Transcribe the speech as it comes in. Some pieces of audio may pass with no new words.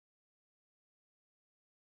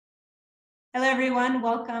Hello, everyone.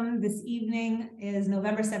 Welcome. This evening is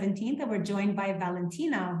November 17th, and we're joined by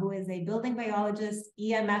Valentina, who is a building biologist,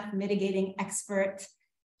 EMF mitigating expert,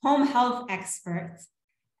 home health expert.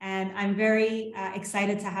 And I'm very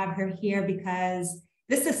excited to have her here because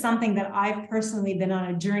this is something that I've personally been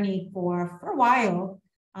on a journey for a while,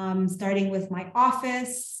 starting with my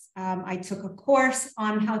office. I took a course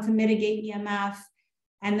on how to mitigate EMF.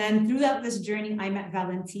 And then throughout this journey, I met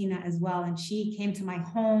Valentina as well. And she came to my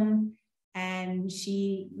home and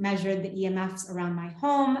she measured the EMFs around my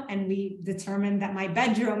home, and we determined that my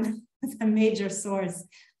bedroom was a major source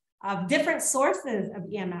of different sources of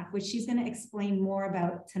EMF, which she's going to explain more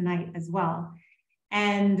about tonight as well.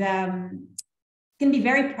 And it's going to be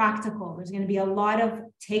very practical. There's going to be a lot of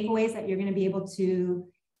takeaways that you're going to be able to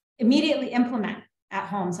immediately implement at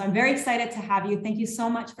home. So I'm very excited to have you. Thank you so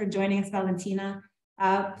much for joining us, Valentina.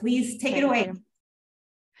 Please take it away.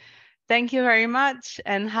 Thank you very much.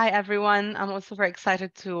 And hi, everyone. I'm also very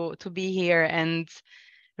excited to be here and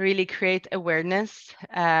really create awareness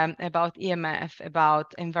about EMF,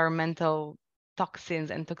 about environmental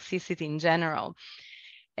toxins and toxicity in general.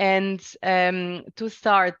 And to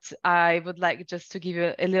start, I would like just to give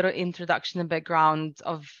you a little introduction and background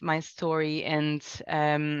of my story. And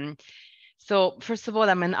so first of all,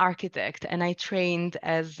 I'm an architect, and I trained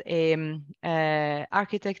as an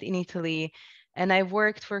architect in Italy. And I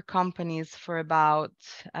worked for companies for about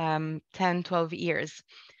 10, 12 years.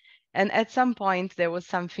 And at some point, there was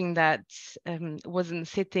something that wasn't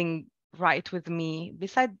sitting right with me,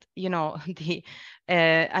 beside, the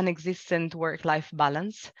non-existent work-life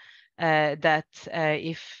balance that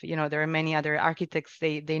if, there are many other architects,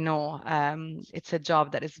 they know it's a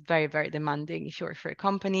job that is very, very demanding if you work for a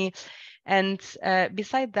company. And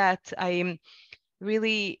beside that, I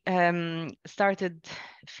really started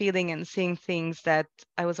feeling and seeing things that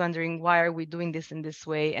I was wondering, why are we doing this in this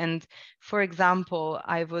way? And for example,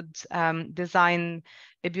 I would design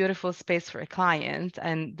a beautiful space for a client.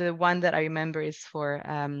 And the one that I remember is for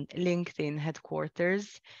LinkedIn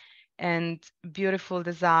headquarters, and beautiful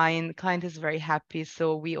design. Client is very happy.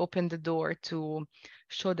 So we opened the door to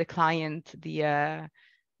show the client the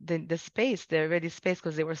space, the ready space,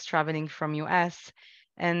 because they were traveling from US.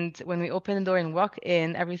 And when we open the door and walk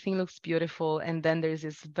in, everything looks beautiful. And then there's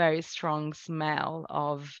this very strong smell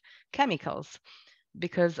of chemicals,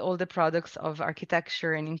 because all the products of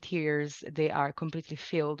architecture and interiors, they are completely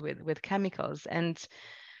filled with chemicals. And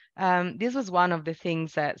this was one of the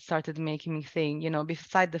things that started making me think,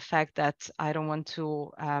 beside the fact that I don't want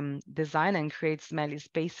to design and create smelly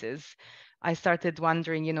spaces, I started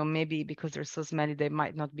wondering, maybe because they're so smelly, they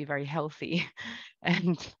might not be very healthy.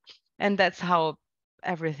 and that's how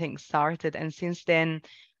everything started. And since then,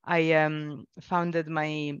 I founded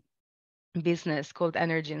my business called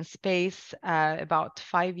Energy in Space about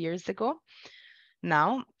 5 years ago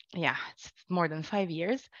now. Yeah, it's more than 5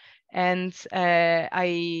 years. And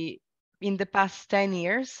in the past 10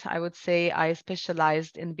 years, I would say I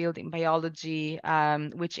specialized in building biology,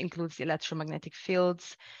 which includes electromagnetic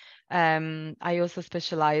fields. I also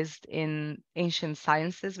specialized in ancient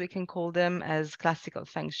sciences, we can call them, as classical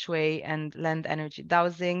feng shui and land energy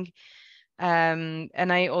dowsing. And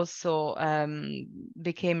I also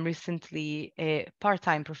became recently a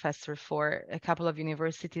part-time professor for a couple of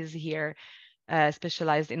universities here,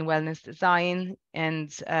 specialized in wellness design. And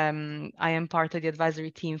I am part of the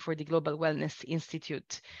advisory team for the Global Wellness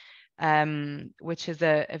Institute, which is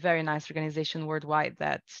a very nice organization worldwide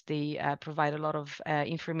that they provide a lot of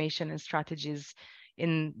information and strategies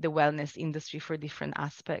in the wellness industry for different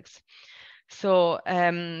aspects. So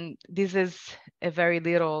this is a very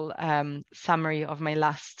little summary of my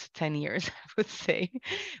last 10 years, I would say,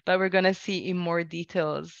 but we're going to see in more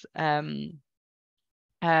details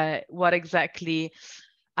what exactly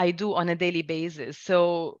I do on a daily basis.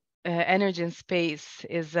 So Energy in Space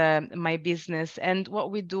is my business, and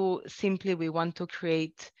what we do, simply, we want to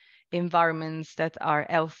create environments that are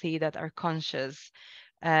healthy, that are conscious,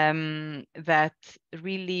 that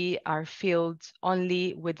really are filled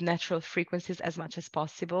only with natural frequencies as much as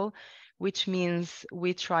possible, which means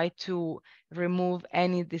we try to remove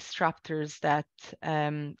any disruptors that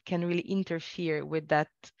can really interfere with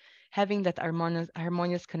that, having that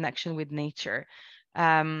harmonious connection with nature.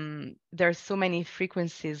 There are so many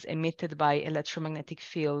frequencies emitted by electromagnetic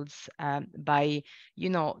fields, by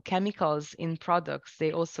chemicals in products.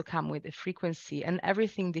 They also come with a frequency, and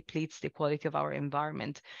everything depletes the quality of our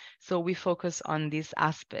environment. So we focus on these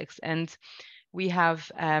aspects, and we have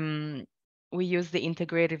we use the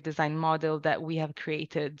integrative design model that we have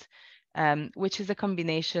created, which is a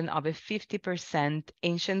combination of a 50%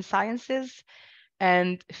 ancient sciences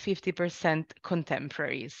and 50%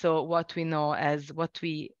 contemporary. So what we know as what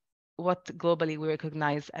globally we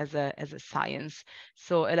recognize as a science.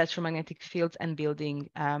 So electromagnetic fields and building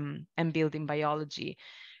biology.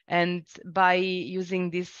 And by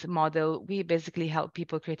using this model, we basically help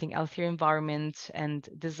people creating healthier environments and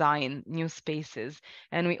design new spaces.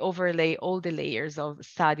 And we overlay all the layers of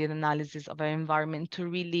study and analysis of our environment to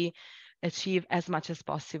really achieve as much as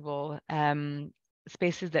possible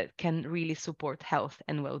spaces that can really support health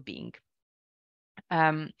and well-being.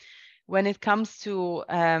 When it comes to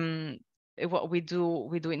what we do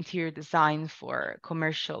interior design for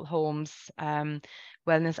commercial homes,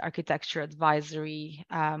 wellness architecture advisory.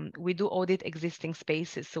 We do audit existing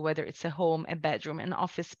spaces, so whether it's a home, a bedroom, an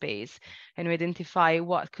office space, and we identify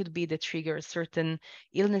what could be the trigger, certain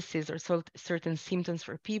illnesses or certain symptoms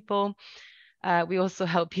for people. We also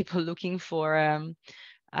help people looking for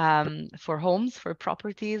homes, for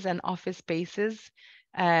properties and office spaces,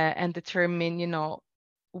 and determine,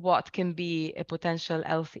 what can be a potential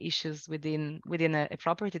health issues within a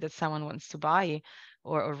property that someone wants to buy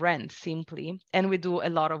or rent simply. And we do a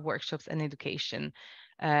lot of workshops and education,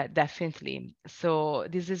 definitely. So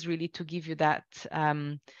this is really to give you that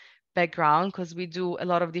background, because we do a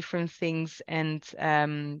lot of different things, and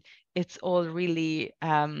it's all really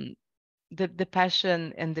the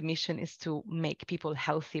passion and the mission is to make people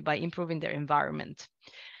healthy by improving their environment.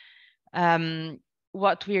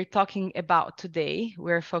 What we're talking about today,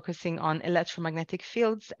 we're focusing on electromagnetic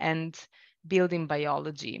fields and building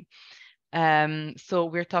biology. So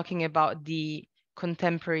we're talking about the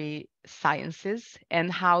contemporary sciences and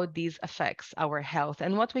how these affects our health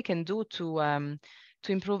and what we can do to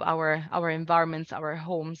improve our environments, our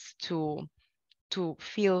homes, to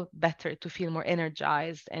feel better, to feel more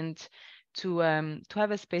energized, and to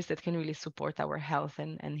have a space that can really support our health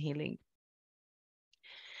and healing.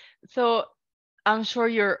 So I'm sure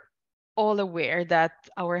you're all aware that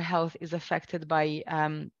our health is affected by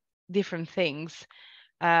different things.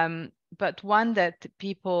 But one that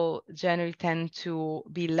people generally tend to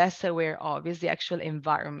be less aware of is the actual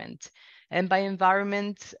environment. And by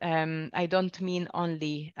environment, I don't mean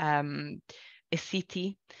only a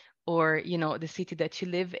city or the city that you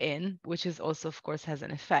live in, which is also, of course, has an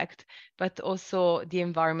effect, but also the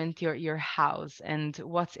environment, your house and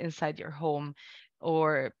what's inside your home.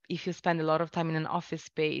 Or if you spend a lot of time in an office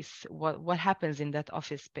space, what happens in that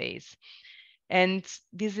office space? And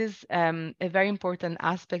this is a very important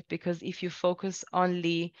aspect, because if you focus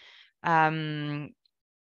only, let's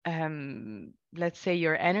say,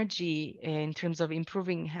 your energy in terms of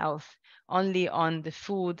improving health only on the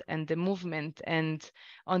food and the movement and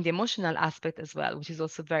on the emotional aspect as well, which is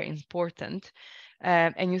also very important,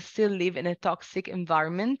 and you still live in a toxic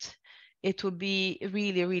environment, it will be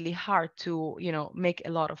really, really hard to, make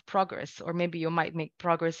a lot of progress. Or maybe you might make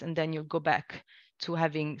progress and then you'll go back to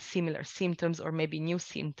having similar symptoms or maybe new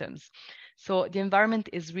symptoms. So the environment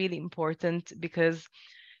is really important, because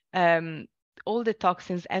all the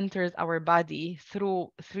toxins enters our body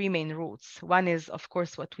through three main routes. One is, of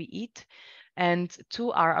course, what we eat, and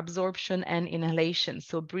two are absorption and inhalation.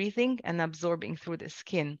 So breathing and absorbing through the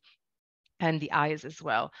skin and the eyes as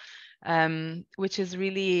well, which is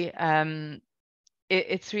really,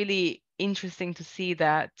 it's really interesting to see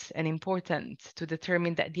that, and important to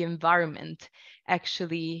determine that the environment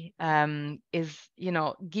actually is,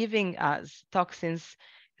 giving us toxins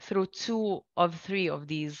through two of three of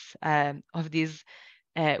these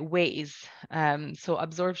ways. So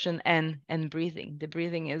absorption and breathing. The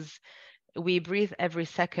breathing is, we breathe every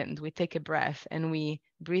second. We take a breath and we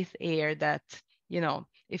breathe air that,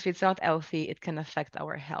 if it's not healthy, it can affect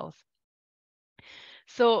our health.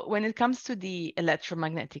 So when it comes to the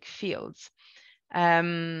electromagnetic fields,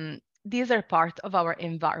 these are part of our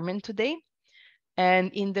environment today.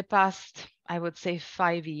 And in the past, I would say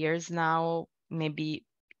 5 years now, maybe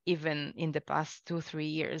even in the past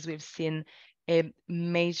 2-3 years, we've seen a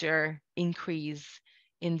major increase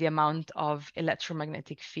in the amount of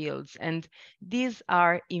electromagnetic fields. And these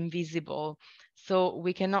are invisible, so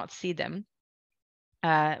we cannot see them.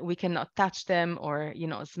 We cannot touch them or,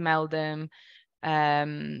 smell them.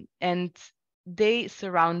 And they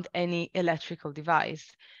surround any electrical device.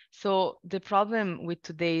 So the problem with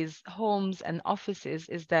today's homes and offices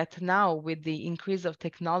is that now, with the increase of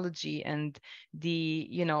technology and the,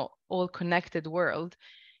 all connected world,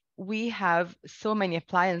 we have so many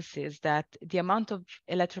appliances that the amount of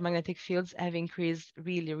electromagnetic fields have increased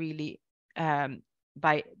really, really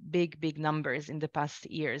by big numbers in the past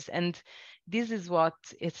years. And this is what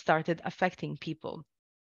it started affecting people.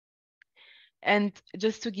 And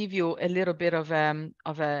just to give you a little bit of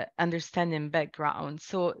a understanding background.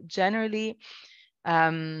 So generally,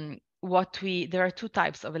 There are two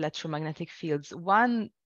types of electromagnetic fields. One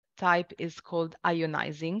type is called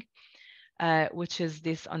ionizing, which is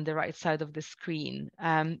this on the right side of the screen.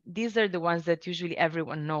 These are the ones that usually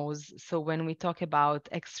everyone knows. So when we talk about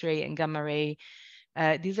X-ray and gamma ray,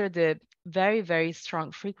 these are the very, very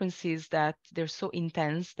strong frequencies that they're so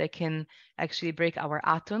intense they can actually break our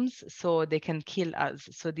atoms, so they can kill us.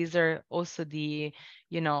 So these are also the,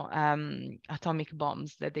 atomic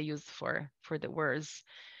bombs that they used for the wars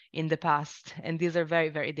in the past. And these are very,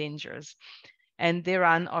 very dangerous. And they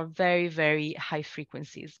run on very, very high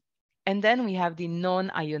frequencies. And then we have the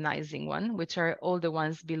non-ionizing one, which are all the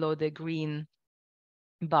ones below the green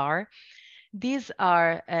bar. These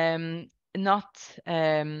are not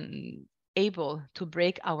able to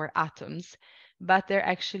break our atoms, but they're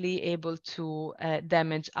actually able to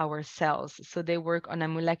damage our cells. So they work on a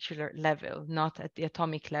molecular level, not at the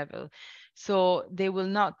atomic level. So they will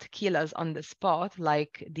not kill us on the spot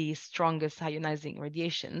like the strongest ionizing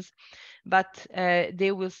radiations, but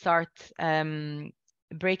they will start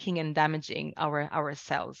breaking and damaging our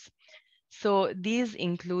cells. So these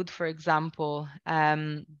include, for example,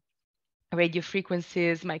 radio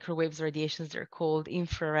frequencies, microwaves, radiations, they're called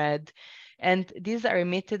infrared. And these are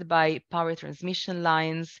emitted by power transmission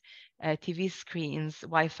lines, TV screens,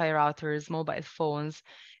 Wi-Fi routers, mobile phones.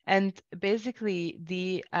 And basically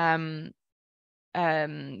the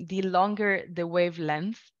longer the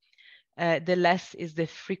wavelength, the less is the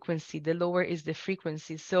frequency, the lower is the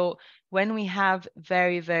frequency. So when we have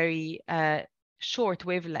very, very short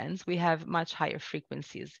wavelengths, we have much higher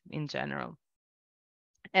frequencies in general.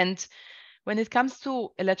 And when it comes to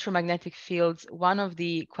electromagnetic fields, one of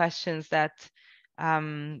the questions that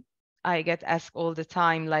I get asked all the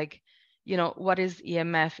time, like, what is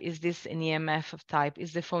EMF? Is this an EMF of type?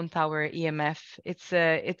 Is the phone tower EMF?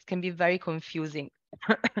 It can be very confusing.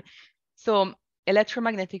 So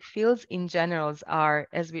electromagnetic fields in general are,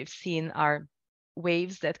 as we've seen, are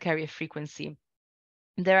waves that carry a frequency.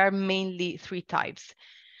 There are mainly three types.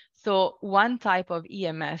 So one type of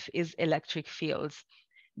EMF is electric fields.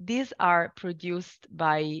 These are produced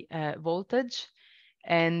by voltage,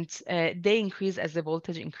 and they increase as the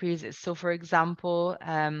voltage increases. So for example,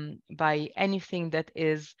 by anything that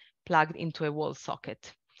is plugged into a wall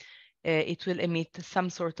socket, it will emit some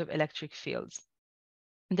sort of electric fields.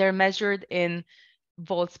 They're measured in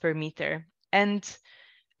volts per meter. And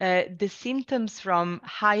the symptoms from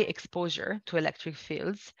high exposure to electric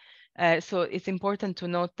fields, so it's important to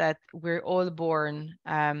note that we're all born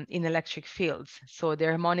in electric fields. So the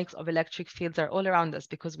harmonics of electric fields are all around us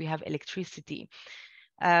because we have electricity.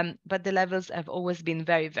 But the levels have always been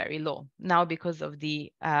very, very low. Now, because of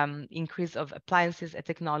the increase of appliances and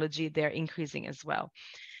technology, they're increasing as well.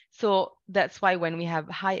 So that's why when we have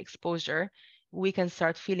high exposure, we can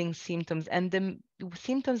start feeling symptoms. And the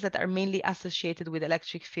symptoms that are mainly associated with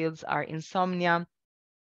electric fields are insomnia,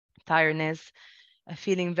 tiredness,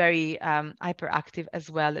 feeling very hyperactive as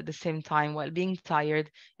well at the same time while being tired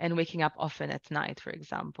and waking up often at night, for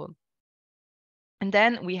example. And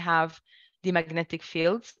then we have the magnetic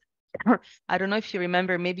fields. I don't know if you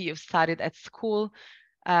remember, maybe you've studied at school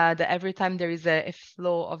that every time there is a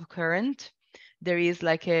flow of current, there is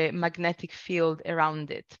like a magnetic field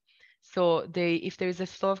around it. So if there is a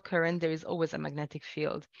flow of current, there is always a magnetic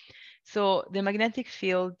field. So the magnetic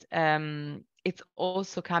field, it's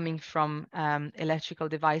also coming from electrical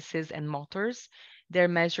devices and motors. They're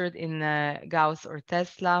measured in Gauss or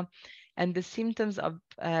Tesla. And the symptoms of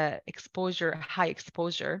exposure, high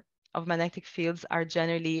exposure of magnetic fields are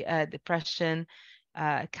generally depression,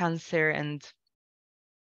 cancer, and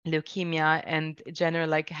leukemia, and general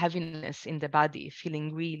like heaviness in the body,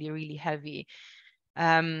 feeling really, really heavy.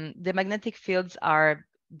 The magnetic fields are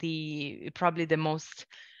probably the most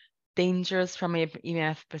dangerous from an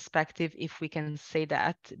EMF perspective, if we can say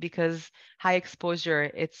that, because high exposure,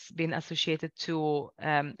 it's been associated to,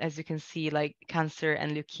 as you can see, like cancer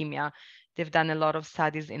and leukemia. They've done a lot of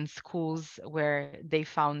studies in schools where they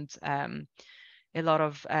found a lot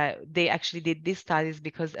of, they actually did these studies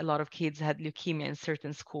because a lot of kids had leukemia in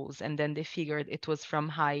certain schools, and then they figured it was from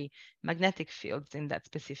high magnetic fields in that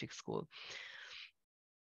specific school.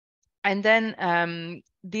 And then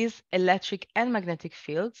these electric and magnetic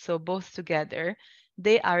fields, so both together,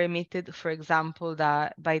 they are emitted, for example,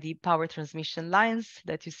 by the power transmission lines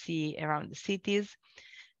that you see around the cities.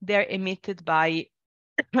 They're emitted by,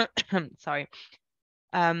 sorry,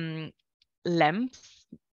 lamps,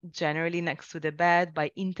 generally next to the bed, by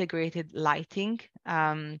integrated lighting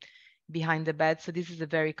behind the bed. So this is a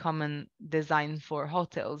very common design for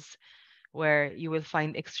hotels, where you will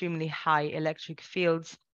find extremely high electric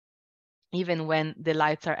fields even when the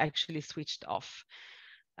lights are actually switched off,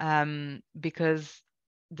 because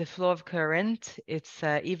the flow of current, it's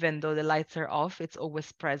even though the lights are off, it's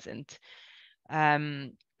always present.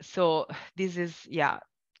 So this is, yeah,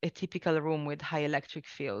 a typical room with high electric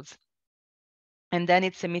fields. And then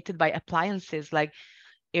it's emitted by appliances like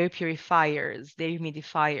air purifiers,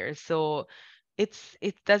 dehumidifiers. So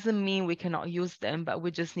it doesn't mean we cannot use them, but we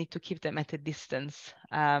just need to keep them at a distance.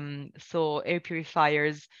 So air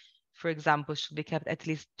purifiers, for example, should be kept at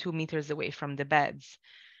least 2 meters away from the beds.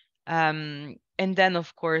 And then,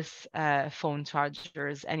 of course, phone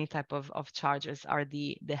chargers, any type of chargers are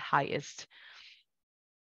the highest.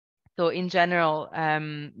 So in general,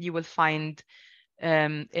 you will find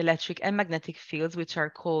electric and magnetic fields, which are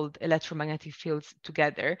called electromagnetic fields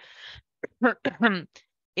together,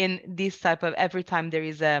 in this type of, every time there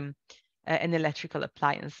is an electrical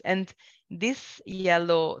appliance. And this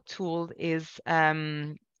yellow tool is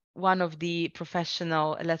one of the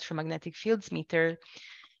professional electromagnetic fields meter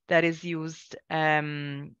that is used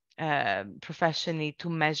professionally to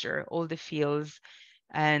measure all the fields.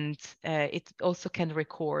 And it also can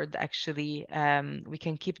record, actually. We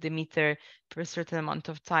can keep the meter for a certain amount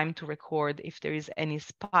of time to record if there is any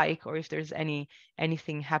spike or if there's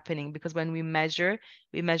anything happening. Because when we measure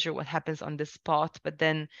what happens on the spot, but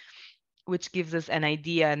then which gives us an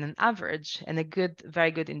idea and an average and a good,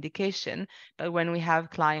 very good indication. But when we have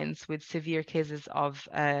clients with severe cases of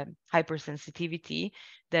hypersensitivity,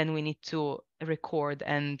 then we need to record.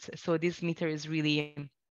 And so this meter is really,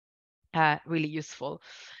 really useful.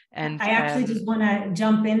 And I actually just want to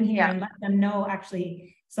jump in here and let them know,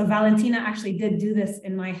 actually. So Valentina actually did do this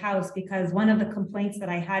in my house, because one of the complaints that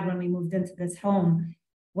I had when we moved into this home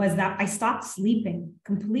was that I stopped sleeping,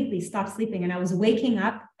 completely stopped sleeping. And I was waking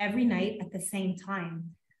up every night at the same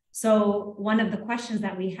time. So one of the questions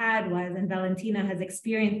that we had was, and Valentina has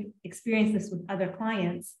experienced this with other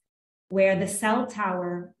clients, where the cell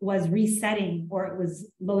tower was resetting or it was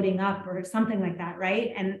loading up or something like that,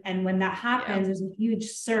 right? And when that happens, there's a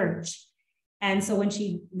huge surge. And so when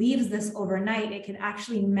she leaves this overnight, it can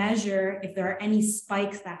actually measure if there are any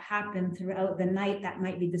spikes that happen throughout the night that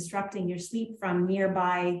might be disrupting your sleep from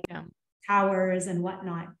nearby towers and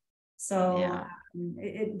whatnot. So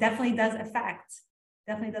it definitely does affect,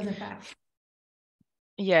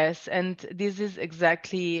 Yes, and this is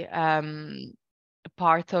exactly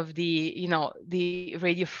part of the, the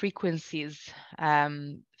radio frequencies,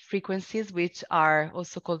 frequencies which are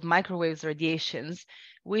also called microwaves radiations,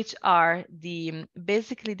 which are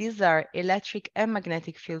basically these are electric and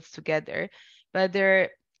magnetic fields together, but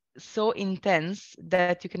they're so intense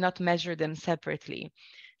that you cannot measure them separately.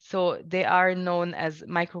 So they are known as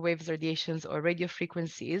microwaves radiations or radio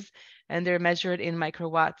frequencies, and they're measured in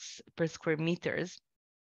microwatts per square meters.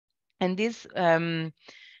 And these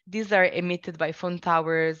are emitted by phone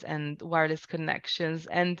towers and wireless connections.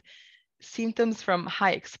 And symptoms from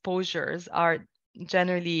high exposures are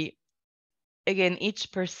generally, again,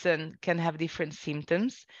 each person can have different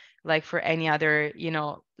symptoms. Like for any other,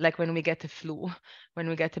 like when we get a flu, when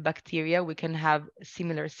we get a bacteria, we can have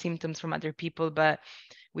similar symptoms from other people, but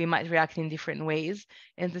we might react in different ways.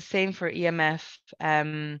 And the same for EMF.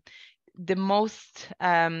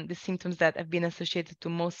 The symptoms that have been associated to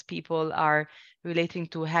most people are relating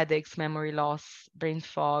to headaches, memory loss, brain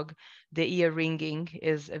fog. The ear ringing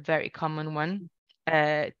is a very common one.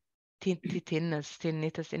 Tinnitus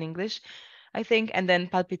in English, I think. And then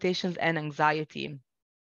palpitations and anxiety.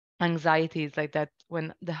 Anxiety is like that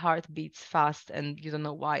when the heart beats fast and you don't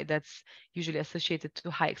know why. That's usually associated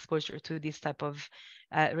to high exposure to this type of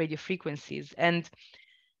radio frequencies. And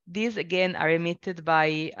these again are emitted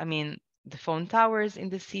by, the phone towers in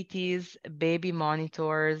the cities, baby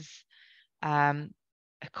monitors,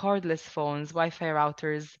 cordless phones, Wi-Fi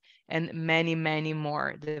routers, and many, many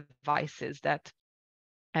more devices that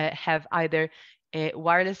have either a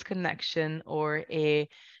wireless connection or a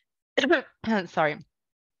sorry,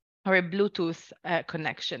 or a Bluetooth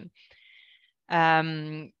connection.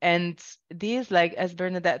 And these, like as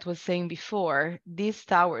Bernadette was saying before, these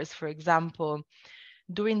towers, for example,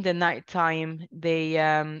 during the nighttime, they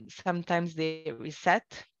sometimes they reset.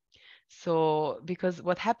 So because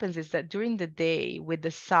what happens is that during the day, with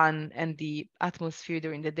the sun and the atmosphere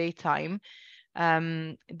during the daytime,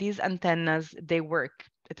 these antennas, they work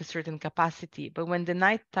at a certain capacity. But when the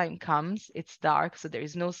nighttime comes, it's dark, so there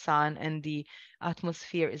is no sun and the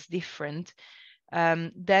atmosphere is different.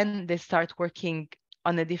 Then they start working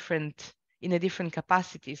on in a different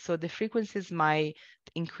capacity. So the frequencies might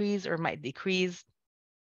increase or might decrease.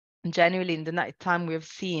 Generally, in the nighttime, we have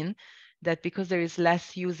seen that because there is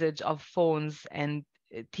less usage of phones and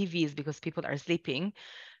TVs because people are sleeping,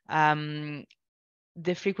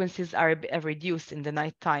 the frequencies are reduced in the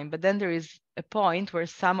nighttime. But then there is a point where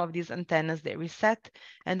some of these antennas, they reset,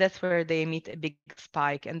 and that's where they emit a big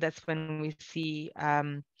spike. And that's when we see,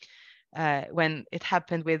 when it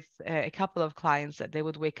happened with a couple of clients, that they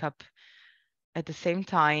would wake up at the same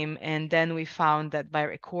time. And then we found that by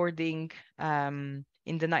recording in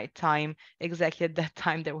the nighttime, exactly at that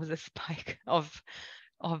time, there was a spike of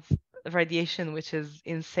radiation, which is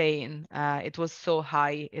insane. It was so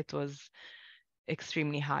high. It was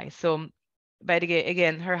extremely high. So, but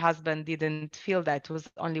again, her husband didn't feel that. It was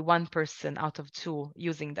only one person out of two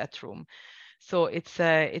using that room. So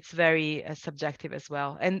it's very subjective as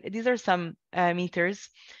well. And these are some meters,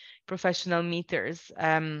 professional meters.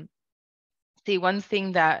 See, one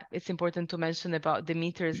thing that it's important to mention about the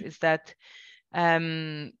meters is that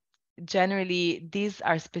generally these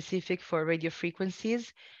are specific for radio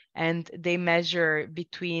frequencies, and they measure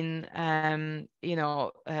between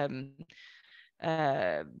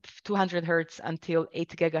 200 hertz until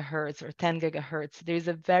 8 gigahertz or 10 gigahertz. There is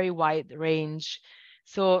a very wide range.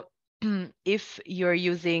 So if you're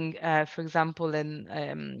using, for example,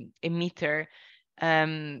 a meter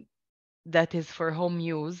that is for home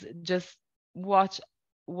use, just watch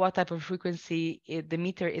what type of frequency the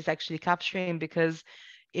meter is actually capturing, because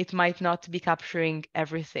it might not be capturing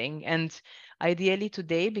everything. And ideally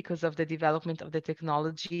today, because of the development of the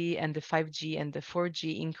technology and the 5G and the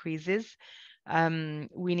 4G increases,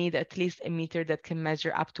 we need at least a meter that can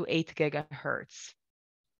measure up to 8 gigahertz.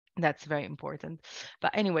 That's very important.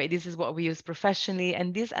 But anyway, this is what we use professionally.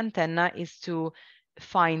 And this antenna is to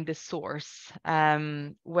find the source.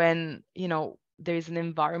 When, there is an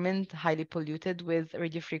environment highly polluted with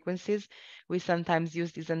radio frequencies, we sometimes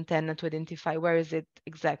use this antenna to identify where is it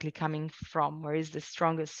exactly coming from, where is the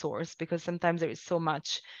strongest source, because sometimes there is so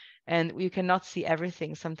much and you cannot see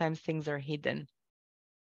everything. Sometimes things are hidden.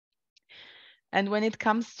 And when it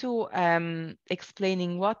comes to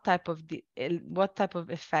explaining what type of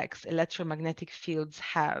effects electromagnetic fields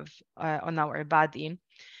have on our body,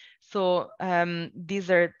 so these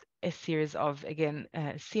are a series of, again,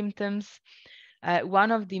 symptoms.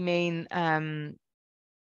 One of the main,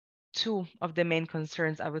 two of the main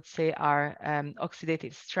concerns, I would say, are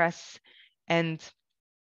oxidative stress and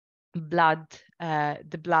blood,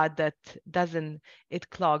 the blood that it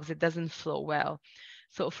clogs, it doesn't flow well.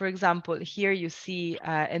 So for example, here you see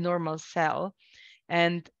a normal cell,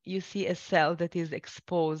 and you see a cell that is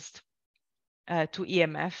exposed to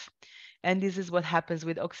EMF. And this is what happens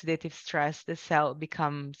with oxidative stress. The cell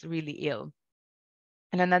becomes really ill.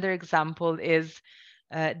 And another example is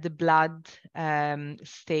the blood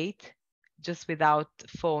state, just without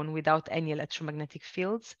phone, without any electromagnetic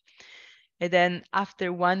fields. And then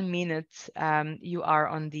after 1 minute, you are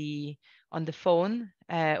on the phone,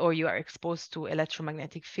 or you are exposed to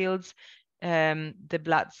electromagnetic fields. The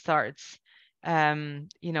blood starts,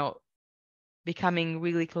 becoming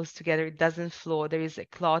really close together. It doesn't flow. There is a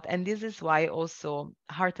clot, and this is why also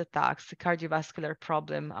heart attacks, cardiovascular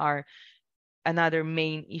problem are another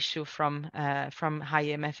main issue from high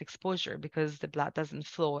EMF exposure, because the blood doesn't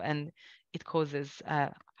flow and it causes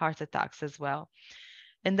heart attacks as well.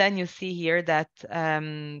 And then you see here that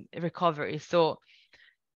recovery. So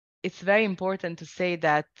it's very important to say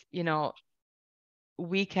that,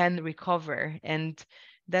 we can recover. And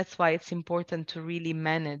that's why it's important to really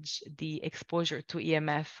manage the exposure to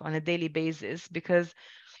EMF on a daily basis, because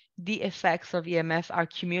the effects of EMF are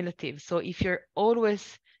cumulative. So if you're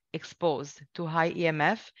always exposed to high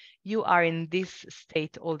EMF, you are in this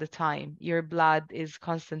state all the time. Your blood is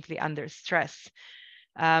constantly under stress.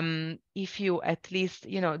 If you at least,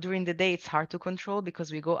 during the day, it's hard to control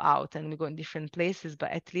because we go out and we go in different places,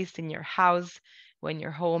 but at least in your house, when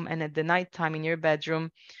you're home, and at the nighttime in your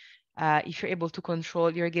bedroom, if you're able to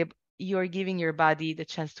control, you're giving your body the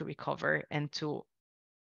chance to recover and to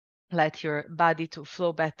let your body to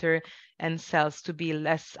flow better and cells to be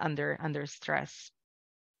less under stress.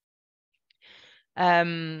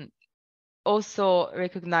 Also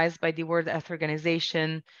recognized by the World Health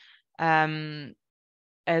Organization,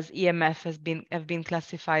 as EMF have been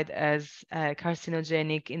classified as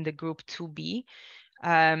carcinogenic in the group 2B.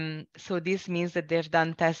 So this means that they've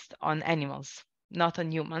done tests on animals, not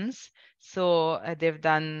on humans. So they've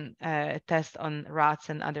done tests on rats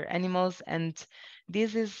and other animals. And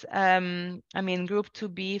this is, group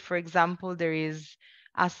 2B, for example, there is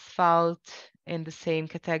asphalt in the same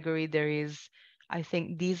category. There is, I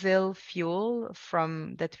think, diesel fuel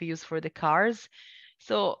that we use for the cars.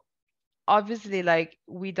 So obviously, like,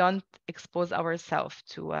 we don't expose ourselves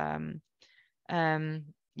to,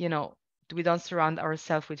 we don't surround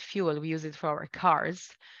ourselves with fuel. We use it for our cars.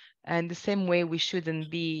 And the same way we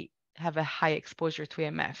shouldn't have a high exposure to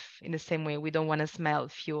EMF. In the same way, we don't want to smell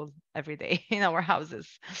fuel every day in our houses.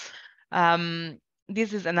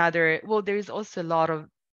 This is another, well, there is also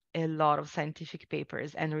a lot of scientific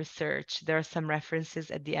papers and research. There are some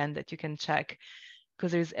references at the end that you can check,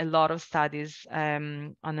 because there's a lot of studies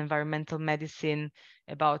on environmental medicine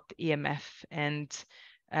about EMF, and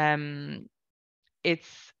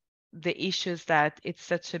it's the issues that it's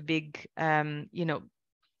such a big,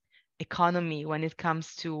 economy when it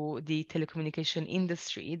comes to the telecommunication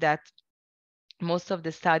industry, that most of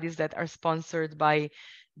the studies that are sponsored by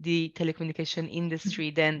the telecommunication industry,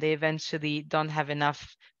 then they eventually don't have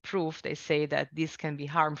enough proof. They say that this can be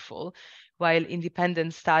harmful, while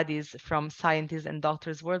independent studies from scientists and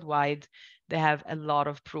doctors worldwide, they have a lot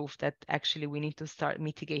of proof that actually we need to start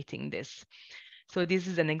mitigating this. So this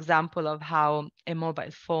is an example of how a mobile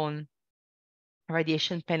phone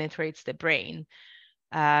radiation penetrates the brain.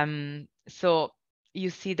 So you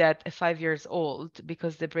see that at 5 years old,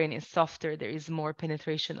 because the brain is softer, there is more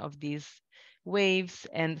penetration of these waves,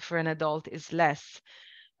 and for an adult is less.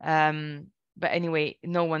 But anyway,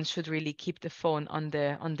 no one should really keep the phone on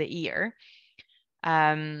the ear,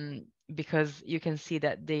 because you can see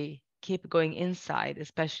that they keep going inside,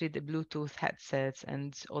 especially the Bluetooth headsets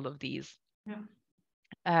and all of these. Yeah.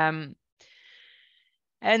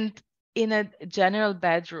 And in a general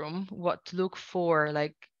bedroom, what to look for,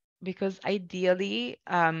 like, because ideally,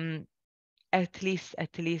 at least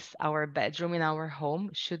our bedroom in our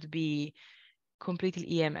home should be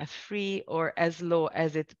completely EMF free, or as low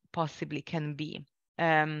as it possibly can be,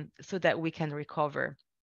 so that we can recover.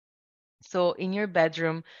 So in your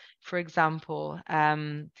bedroom, for example,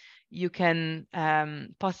 you can,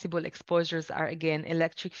 possible exposures are, again,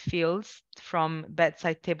 electric fields from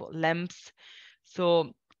bedside table lamps.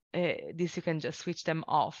 So this, you can just switch them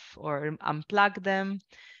off or unplug them.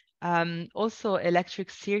 Also, electric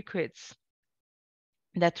circuits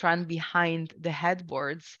that run behind the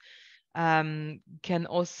headboards can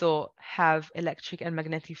also have electric and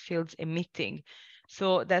magnetic fields emitting.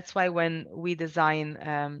 So that's why when we design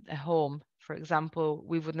a home, for example,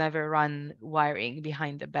 we would never run wiring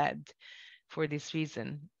behind the bed for this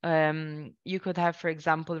reason. You could have, for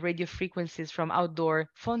example, radio frequencies from outdoor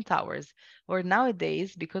phone towers, or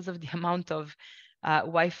nowadays, because of the amount of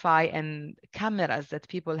Wi-Fi and cameras that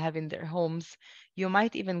people have in their homes, you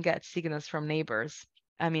might even get signals from neighbors.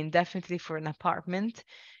 I mean, definitely for an apartment,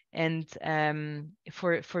 and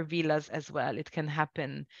for villas as well, it can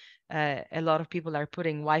happen. A lot of people are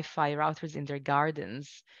putting Wi-Fi routers in their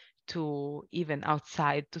gardens, to even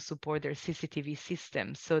outside, to support their CCTV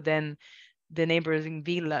system. So then the neighbors in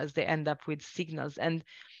villas, they end up with signals, and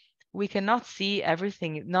we cannot see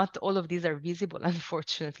everything. Not all of these are visible,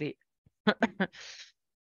 unfortunately.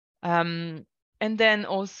 And then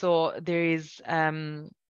also there is,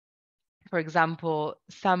 for example,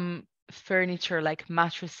 some furniture like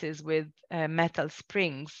mattresses with metal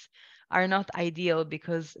springs are not ideal,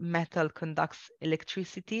 because metal conducts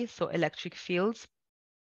electricity, so electric fields.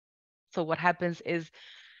 So what happens is,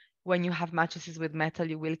 when you have mattresses with metal,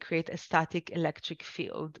 you will create a static electric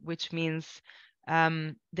field, which means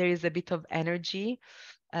there is a bit of energy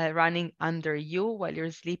running under you while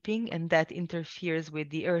you're sleeping, and that interferes with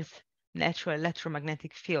the Earth's natural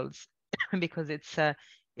electromagnetic fields because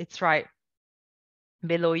it's right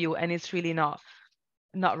below you, and it's really not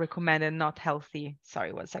recommended, not healthy.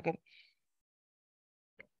 Sorry, 1 second.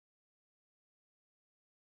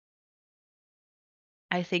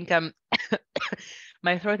 I think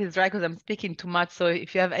my throat is dry because I'm speaking too much. So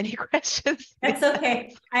if you have any questions, that's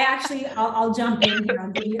okay. I'll jump in here.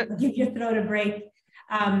 I'll give your throat a break.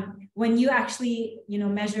 When you actually,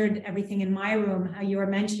 measured everything in my room, how you were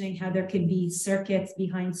mentioning how there could be circuits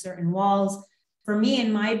behind certain walls. For me,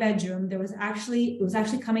 in my bedroom, it was actually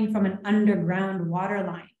coming from an underground water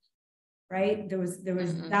line, right? There was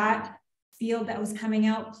that field that was coming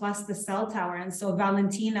out, plus the cell tower. And so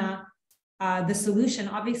Valentina, the solution,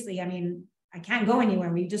 obviously, I mean, I can't go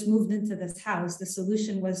anywhere. We just moved into this house. The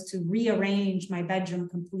solution was to rearrange my bedroom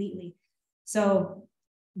completely. So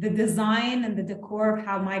the design and the decor of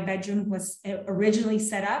how my bedroom was originally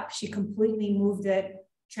set up, she completely moved it,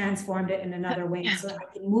 transformed it in another way, so that I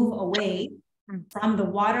could move away from the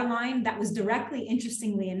water line that was directly,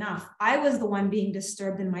 interestingly enough, I was the one being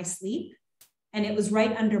disturbed in my sleep, and it was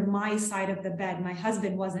right under my side of the bed. My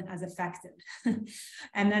husband wasn't as affected.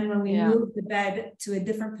 And then when we moved the bed to a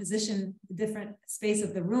different position, different space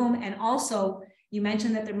of the room, and also you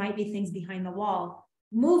mentioned that there might be things behind the wall,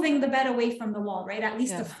 moving the bed away from the wall, right? At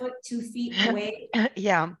least a foot, 2 feet away.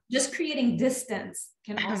 Yeah. Just creating distance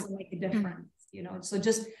can also make a difference, So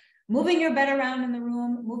just moving your bed around in the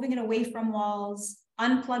room, moving it away from walls,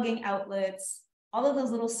 unplugging outlets, all of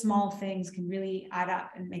those little small things can really add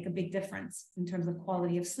up and make a big difference in terms of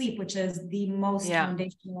quality of sleep, which is the most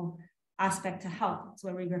foundational aspect to health. It's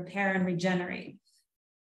where we repair and regenerate.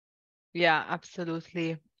 Yeah,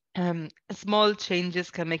 absolutely. Small changes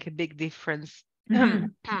can make a big difference.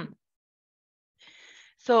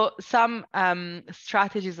 So some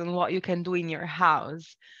strategies on what you can do in your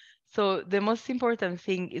house. So the most important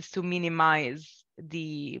thing is to minimize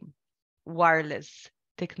the wireless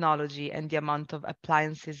technology and the amount of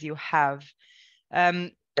appliances you have.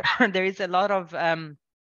 There is a lot of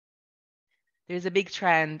there's a big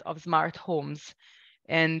trend of smart homes,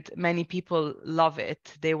 and many people love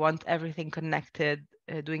it. They want everything connected,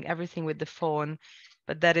 doing everything with the phone,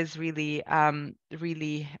 but that is really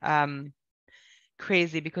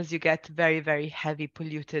crazy because you get very, very heavy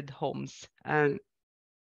polluted homes.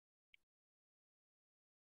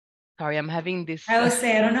 Sorry, I'm having this. I always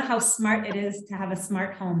say, I don't know how smart it is to have a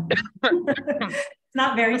smart home. It's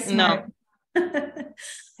not very smart. No,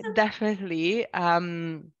 definitely.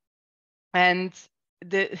 And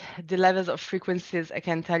the levels of frequencies, I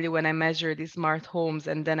can tell you when I measure these smart homes,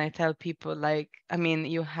 and then I tell people, like, I mean,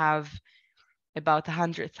 you have about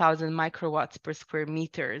 100,000 microwatts per square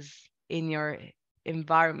meters in your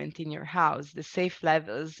environment, in your house. The safe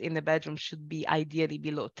levels in the bedroom should be ideally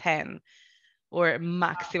below 10 or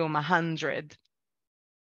maximum 100.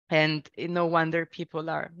 And no wonder people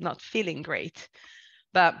are not feeling great.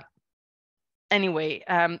 But anyway,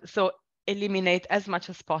 so eliminate as much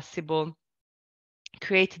as possible,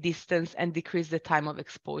 create distance, and decrease the time of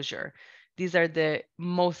exposure. These are the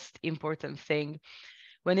most important thing.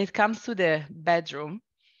 When it comes to the bedroom,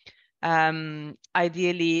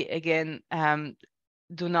 ideally, again,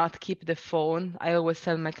 do not keep the phone. I always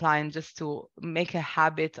tell my client just to make a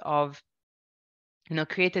habit of,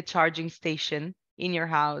 create a charging station in your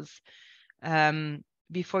house.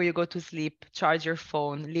 Before you go to sleep, charge your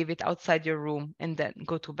phone, leave it outside your room, and then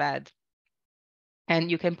go to bed. And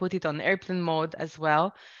you can put it on airplane mode as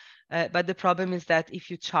well. But the problem is that if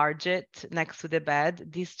you charge it next to the bed,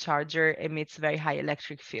 this charger emits very high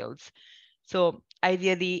electric fields. So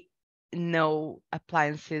ideally, no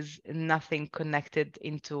appliances, nothing connected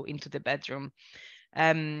into the bedroom.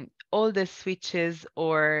 All the switches,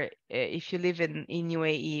 or if you live in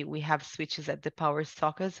UAE, we have switches at the power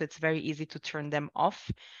socket, so it's very easy to turn them off.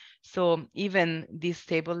 So even this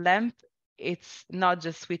table lamp, it's not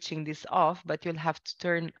just switching this off, but you'll have to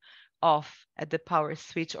turn off at the power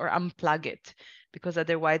switch or unplug it, because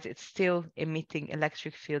otherwise it's still emitting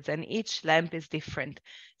electric fields, and each lamp is different.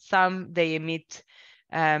 Some they emit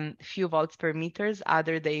few volts per meters,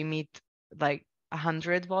 other they emit like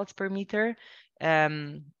 100 volts per meter.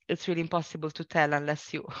 It's really impossible to tell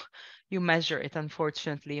unless you measure it,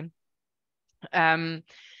 unfortunately. And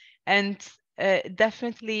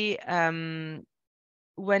definitely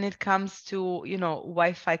when it comes to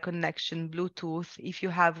Wi-Fi connection, Bluetooth, if you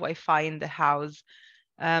have Wi-Fi in the house,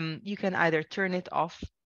 you can either turn it off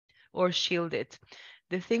or shield it.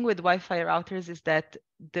 The thing with Wi-Fi routers is that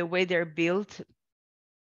the way they're built,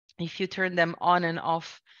 if you turn them on and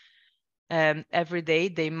off every day,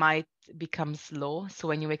 they might become slow. So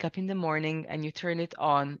when you wake up in the morning and you turn it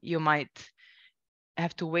on, you might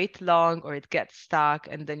have to wait long, or it gets stuck,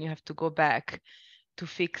 and then you have to go back to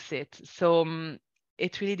fix it. So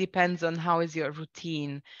it really depends on how is your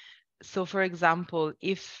routine. So for example,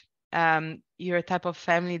 if you're a type of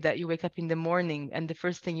family that you wake up in the morning and the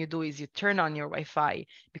first thing you do is you turn on your Wi-Fi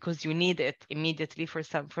because you need it immediately for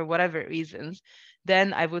whatever reasons,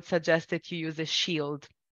 then I would suggest that you use a shield.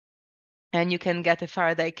 And you can get a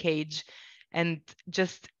Faraday cage, and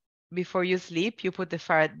just before you sleep, you put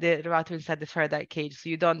the router inside the Faraday cage. So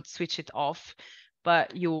you don't switch it off,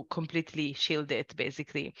 but you completely shield it,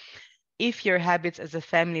 basically. If your habits as a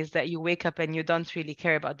family is that you wake up and you don't really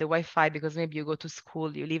care about the Wi-Fi because maybe you go to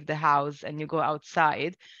school, you leave the house and you go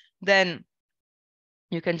outside, then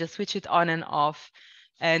you can just switch it on and off.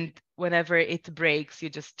 And whenever it breaks, you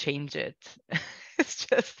just change it. It's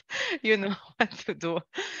just, you know what to do.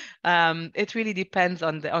 It really depends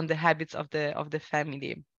on the habits of the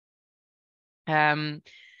family.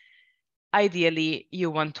 Ideally,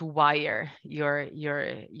 you want to wire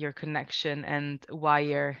your connection, and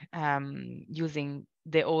wire using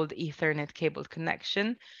the old Ethernet cable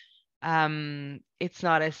connection. It's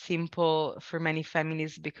not as simple for many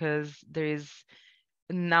families because there is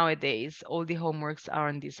nowadays all the homeworks are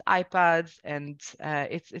on these iPads, and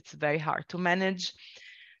it's very hard to manage.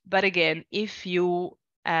 But again, if you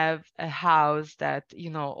have a house that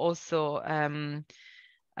also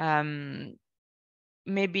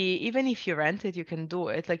maybe even if you rent it, you can do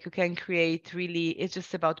it. Like you can create really, it's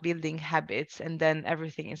just about building habits, and then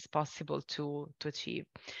everything is possible to achieve.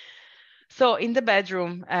 So in the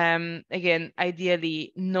bedroom, again,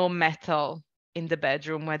 ideally no metal in the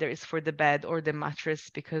bedroom, whether it's for the bed or the mattress,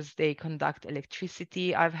 because they conduct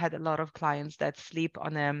electricity. I've had a lot of clients that sleep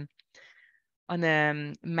on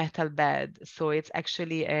a metal bed. So it's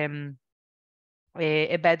actually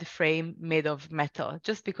a bed frame made of metal,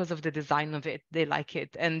 just because of the design of it. They like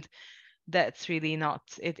it. And that's really not,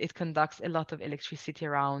 it conducts a lot of electricity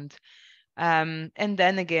around. And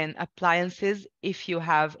then again, appliances, if you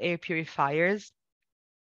have air purifiers,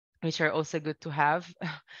 which are also good to have,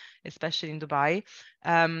 especially in Dubai.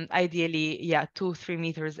 Ideally, yeah, 2-3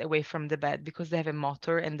 meters away from the bed, because they have a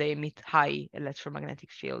motor and they emit high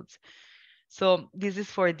electromagnetic fields. So this is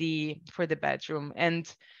for the bedroom. And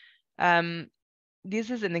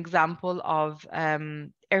this is an example of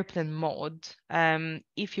airplane mode.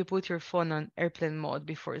 If you put your phone on airplane mode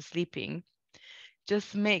before sleeping,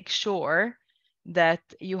 just make sure that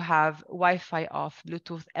you have Wi-Fi off,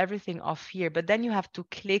 Bluetooth, everything off here, but then you have to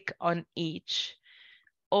click on each,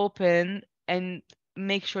 open, and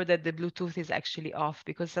make sure that the Bluetooth is actually off,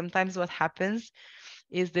 because sometimes what happens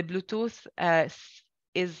is the Bluetooth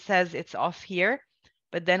says it's off here,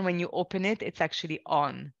 but then when you open it, it's actually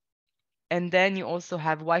on. And then you also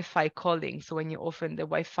have Wi-Fi calling. So when you open the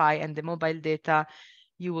Wi-Fi and the mobile data,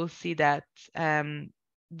 you will see that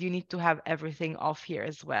you need to have everything off here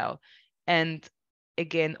as well. And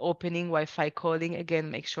again, opening Wi-Fi calling,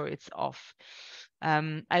 again, make sure it's off.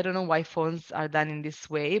 I don't know why phones are done in this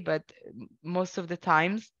way, but most of the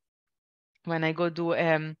times when I go do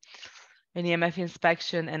an EMF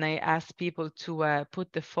inspection and I ask people to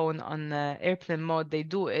put the phone on airplane mode, they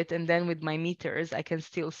do it. And then with my meters, I can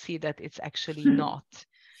still see that it's actually not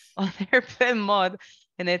on airplane mode.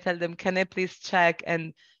 And I tell them, can I please check?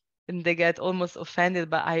 And they get almost offended,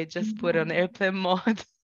 but I just put on airplane mode.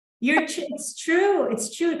 It's true.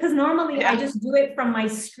 It's true. Because normally Yeah. I just do it from my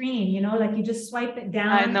screen, you know, like you just swipe it down.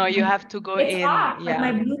 I know you have to go it's in. off. Yeah.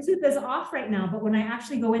 Like my Bluetooth is off right now, but when I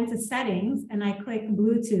actually go into settings and I click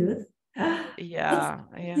Bluetooth, yeah.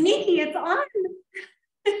 sneaky, it's on.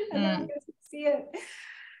 I don't know if you see it.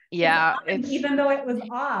 Yeah. It's on, even though it was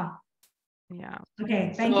off. Yeah.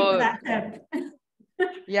 Okay. Thank you for that tip.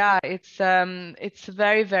 Yeah, it's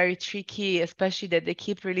very, very tricky, especially that they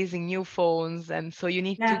keep releasing new phones, and so you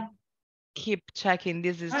need to keep checking.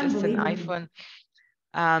 This is just an iPhone.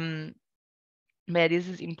 But this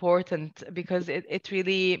is important because it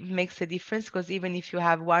really makes a difference, because even if you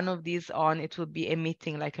have one of these on, it will be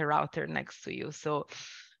emitting like a router next to you. So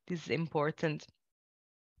this is important.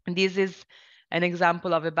 And this is an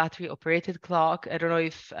example of a battery operated clock. I don't know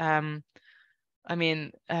if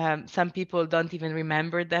some people don't even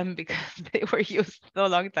remember them because they were used so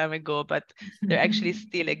long time ago, but they actually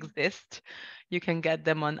still exist. You can get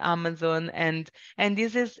them on Amazon, and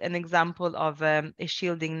this is an example of a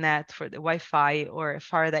shielding net for the Wi-Fi or a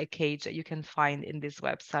Faraday cage that you can find in this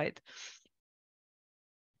website.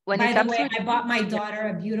 By the way, I bought my daughter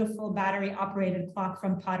a beautiful battery operated clock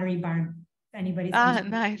from Pottery Barn. If anybody's interested.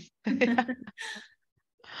 Nice.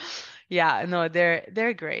 Yeah, no,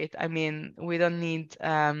 they're great. I mean, we don't need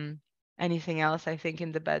anything else, I think,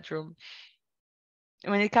 in the bedroom.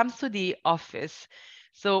 When it comes to the office,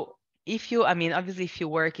 so obviously if you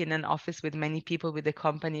work in an office with many people with the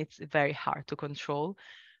company, it's very hard to control,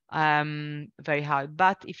 very hard.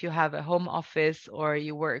 But if you have a home office or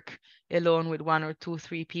you work alone with 1 or 2,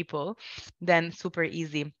 3 people, then super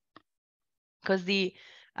easy. Because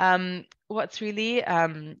what's really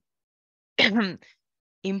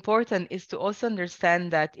important is to also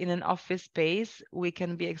understand that in an office space, we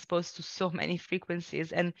can be exposed to so many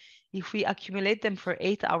frequencies. And if we accumulate them for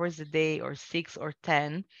 8 hours a day or 6 or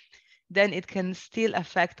 10, then it can still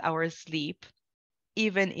affect our sleep,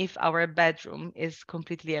 even if our bedroom is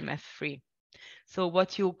completely EMF free. So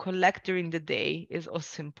what you collect during the day is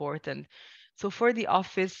also important. So for the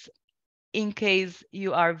office, in case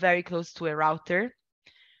you are very close to a router,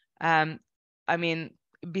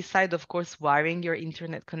 beside, of course, wiring your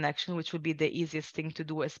internet connection, which would be the easiest thing to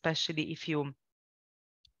do, especially if you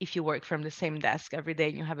work from the same desk every day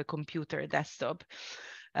and you have a computer, a desktop.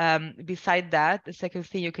 Beside that, the second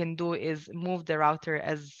thing you can do is move the router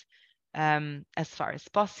as far as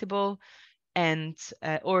possible, and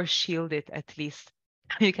or shield it at least.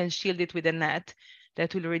 You can shield it with a net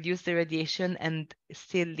that will reduce the radiation and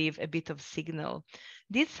still leave a bit of signal.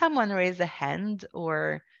 Did someone raise a hand,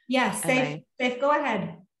 or? Yes, Safe, go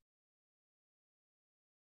ahead.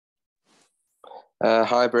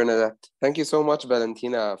 Hi, Bernadette. Thank you so much,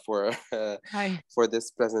 Valentina, for Hi. for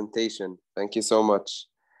this presentation. Thank you so much.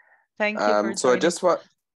 Thank you for So I joining. just want,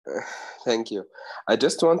 thank you. I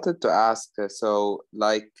just wanted to ask, so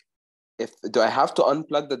like, do I have to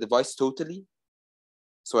unplug the device totally?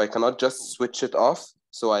 So I cannot just switch it off?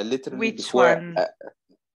 So I literally, Which one?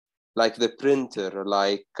 like the printer,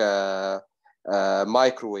 like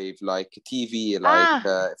microwave, like TV, like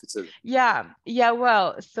if it's a... Yeah.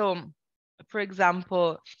 Well, so for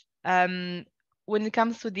example, when it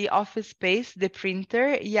comes to the office space, the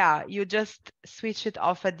printer, yeah, you just switch it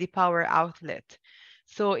off at the power outlet.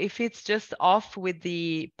 So if it's just off with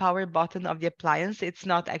the power button of the appliance, it's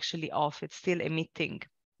not actually off, it's still emitting.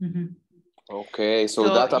 Okay,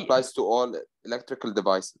 so that applies to all electrical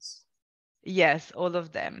devices. Yes, all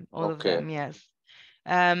of them, yes.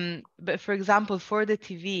 But for example, for the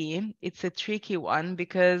TV, it's a tricky one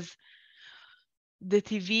because the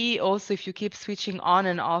TV also, if you keep switching on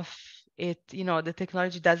and off, the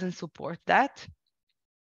technology doesn't support that.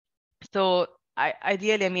 So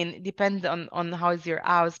ideally, I mean, it depends on how is your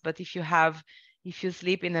house, but if you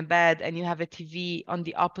sleep in a bed and you have a TV on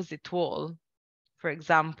the opposite wall, for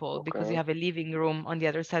example, because you have a living room on the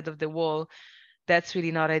other side of the wall, that's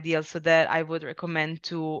really not ideal. So that I would recommend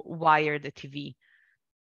to wire the TV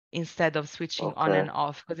instead of switching on and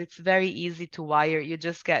off, because it's very easy to wire. You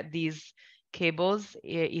just get these cables,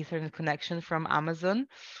 Ethernet connection from Amazon,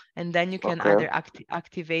 and then you can either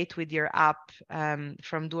activate with your app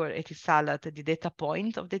from Dual Etisalat the data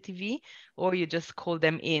point of the TV, or you just call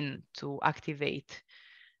them in to activate.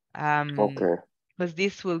 Because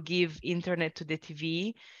this will give internet to the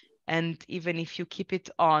TV, and even if you keep it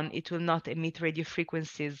on, it will not emit radio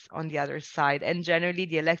frequencies on the other side. And generally,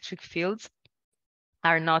 the electric fields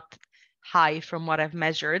are not high from what I've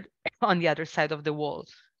measured on the other side of the wall.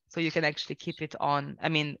 So you can actually keep it on, I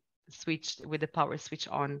mean, switched with the power switch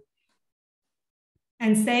on.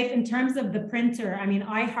 And safe in terms of the printer, I mean,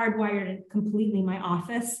 I hardwired it completely, my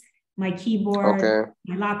office, my keyboard,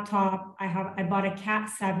 my laptop. I bought a Cat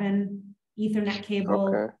 7 Ethernet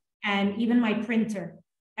cable, and even my printer,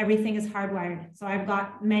 everything is hardwired. So I've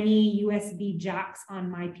got many USB jacks on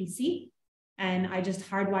my PC, and I just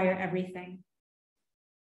hardwire everything.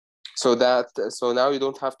 So now you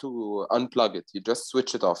don't have to unplug it. You just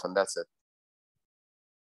switch it off and that's it.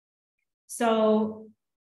 So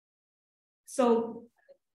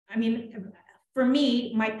I mean, for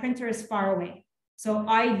me, my printer is far away. So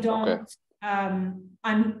I don't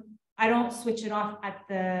I don't switch it off at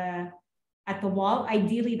the wall.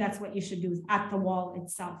 Ideally, that's what you should do, is at the wall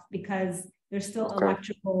itself, because there's still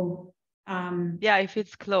electrical if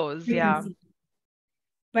it's closed, frequency.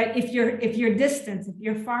 But if you're distant, if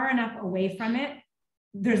you're far enough away from it,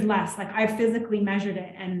 there's less. Like I physically measured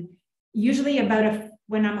it, and usually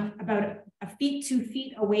when I'm about a feet, 2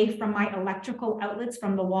 feet away from my electrical outlets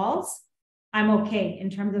from the walls, I'm okay in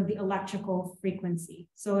terms of the electrical frequency.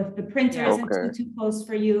 So if the printer isn't too close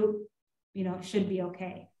for you, it should be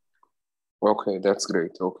okay. Okay, that's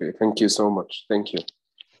great. Okay, thank you so much. Thank you.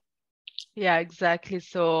 Yeah, exactly.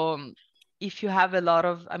 So if you have a lot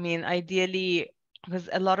of, I mean, ideally, because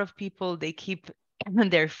a lot of people, they keep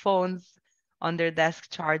their phones on their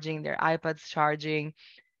desk charging, their iPads charging,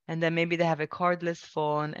 and then maybe they have a cordless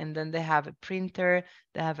phone, and then they have a printer,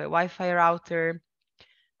 they have a Wi-Fi router,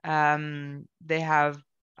 they have,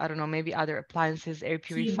 I don't know, maybe other appliances, air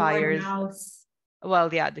purifiers. Keyboard, mouse.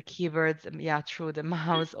 Well, yeah, the keyboards, yeah, true, the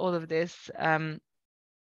mouse, all of this.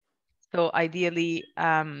 So ideally,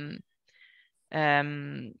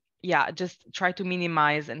 yeah, just try to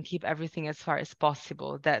minimize and keep everything as far as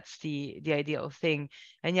possible. That's the ideal thing.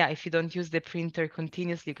 And yeah, if you don't use the printer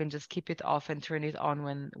continuously, you can just keep it off and turn it on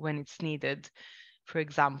when it's needed, for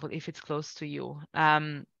example, if it's close to you.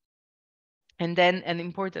 And then an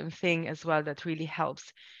important thing as well that really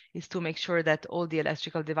helps is to make sure that all the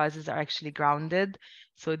electrical devices are actually grounded.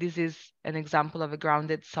 So this is an example of a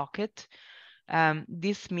grounded socket.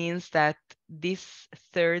 This means that this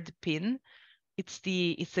third pin, it's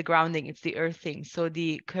the grounding, it's the earthing. So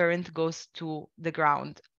the current goes to the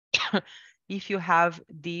ground. If you have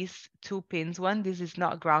these 2 pins, this is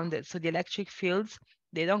not grounded. So the electric fields,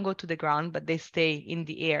 they don't go to the ground, but they stay in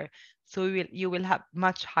the air. So you will have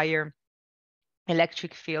much higher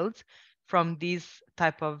electric fields from these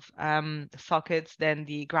type of sockets than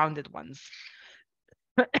the grounded ones.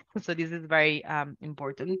 So this is very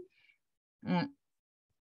important.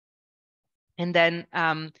 And then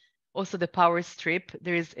also the power strip.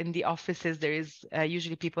 There is in the offices, there is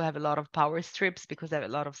usually people have a lot of power strips because they have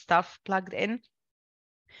a lot of stuff plugged in.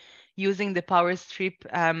 Using the power strip,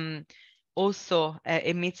 also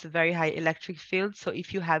emits a very high electric field. So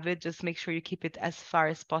if you have it, just make sure you keep it as far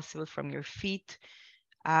as possible from your feet,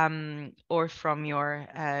 or from your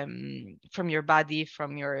body,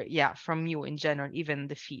 from you in general, even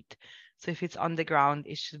the feet. So if it's on the ground,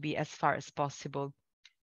 it should be as far as possible.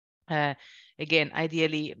 Again,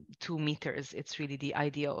 ideally 2 meters. It's really the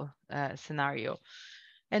ideal scenario.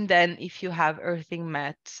 And then if you have earthing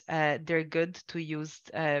mats, they're good to use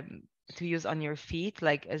on your feet.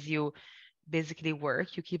 Like as you basically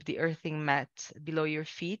work, you keep the earthing mat below your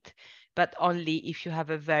feet, but only if you have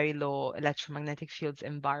a very low electromagnetic fields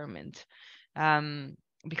environment.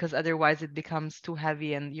 Because otherwise it becomes too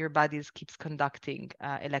heavy and your body keeps conducting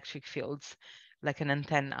electric fields like an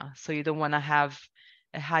antenna. So you don't want to have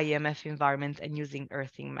a high EMF environment and using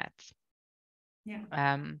earthing mats.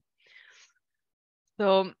 Yeah.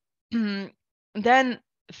 So then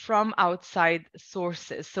from outside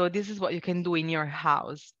sources. So this is what you can do in your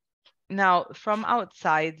house. Now, from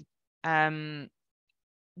outside, the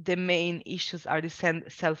main issues are the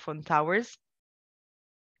cell phone towers,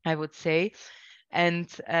 I would say, and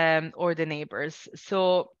or the neighbors.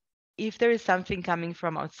 So if there is something coming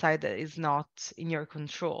from outside that is not in your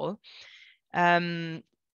control,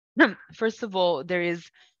 first of all,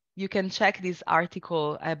 you can check this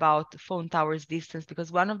article about phone towers distance,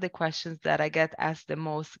 because one of the questions that I get asked the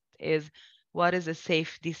most is, what is a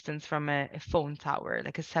safe distance from a phone tower,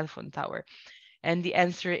 like a cell phone tower? And the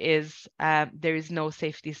answer is there is no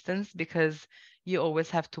safe distance, because you always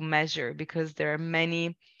have to measure, because there are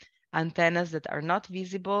many antennas that are not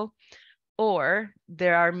visible, or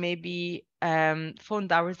there are maybe phone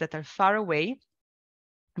towers that are far away,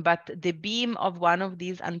 but the beam of one of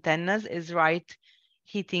these antennas is right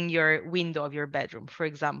hitting your window of your bedroom, for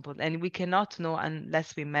example. And we cannot know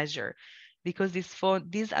unless we measure, because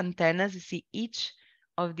these antennas, you see, each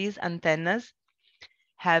of these antennas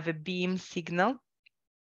have a beam signal,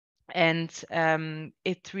 and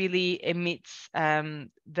it really emits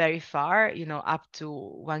very far, up to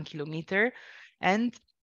 1 kilometer. And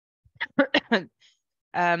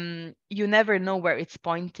you never know where it's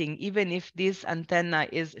pointing. Even if this antenna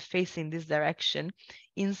is facing this direction,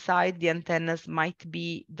 inside the antennas might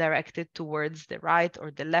be directed towards the right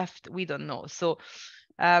or the left. We don't know. So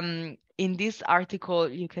in this article,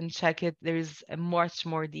 you can check it. There is much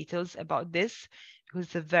more details about this, because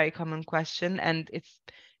it's a very common question, and it's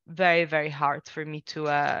very, very hard for me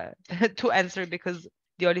to to answer, because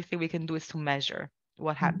the only thing we can do is to measure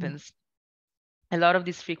what happens. A lot of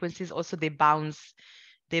these frequencies also, they bounce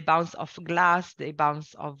off glass, they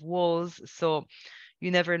bounce off walls, so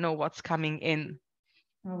you never know what's coming in.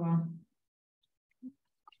 Oh, wow.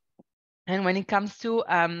 And when it comes to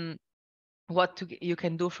you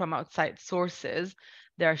can do from outside sources,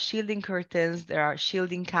 there are shielding curtains, there are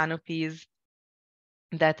shielding canopies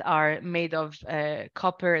that are made of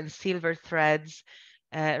copper and silver threads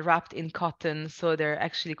wrapped in cotton, so they're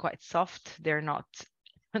actually quite soft, they're not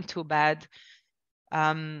too bad.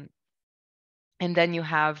 And then you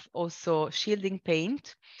have also shielding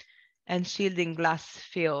paint and shielding glass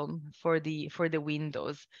film for the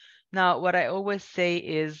windows. Now, what I always say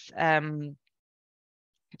is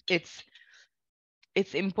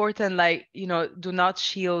it's important, like, do not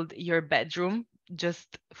shield your bedroom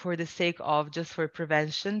just for the sake of, just for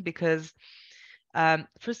prevention, because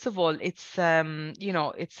first of all, it's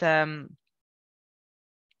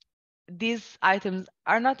these items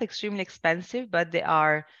are not extremely expensive, but they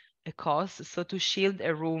are a cost. So to shield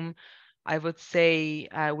a room, I would say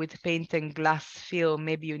with paint and glass film,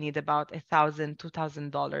 maybe you need about $1,000,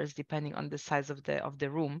 $2,000, depending on the size of the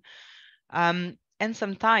room. And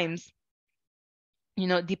sometimes,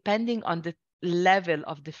 depending on the level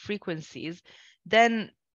of the frequencies,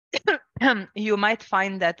 then you might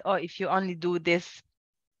find that, oh, if you only do this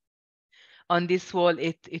on this wall,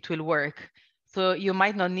 it will work. So you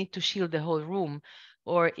might not need to shield the whole room.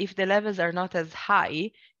 Or if the levels are not as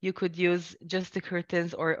high, you could use just the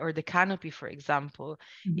curtains or the canopy, for example.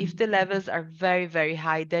 If the levels are very, very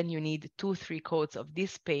high, then you need 2-3 coats of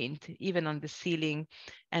this paint, even on the ceiling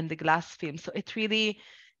and the glass film. So it really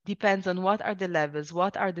depends on what are the levels,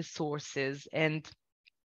 what are the sources. And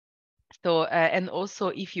so, and also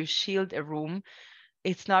if you shield a room,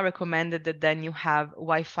 it's not recommended that then you have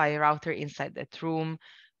Wi-Fi router inside that room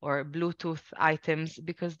or Bluetooth items,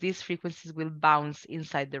 because these frequencies will bounce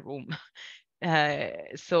inside the room.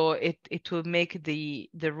 So it will make the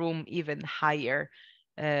room even higher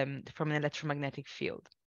from an electromagnetic field.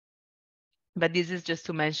 But this is just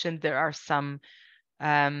to mention there are some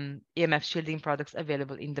EMF shielding products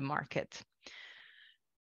available in the market.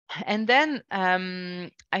 And then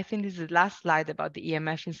I think this is the last slide about the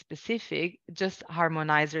EMF in specific, just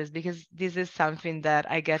harmonizers, because this is something that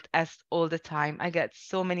I get asked all the time. I get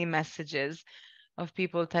so many messages of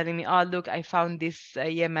people telling me, oh, look, I found this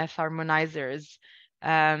EMF harmonizers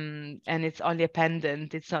and it's only a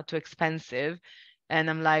pendant, it's not too expensive. And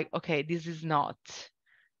I'm like, okay, this is not,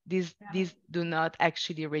 these do not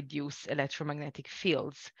actually reduce electromagnetic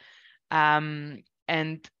fields.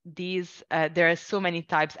 And these, there are so many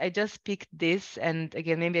types. I just picked this, and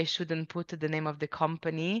again, maybe I shouldn't put the name of the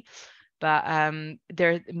company, but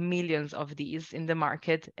there are millions of these in the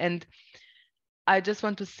market. And I just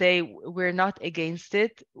want to say we're not against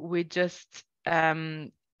it. We just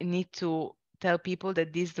need to tell people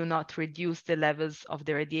that these do not reduce the levels of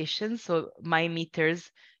the radiation. So my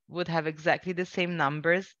meters would have exactly the same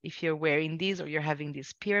numbers if you're wearing these or you're having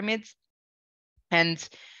these pyramids. And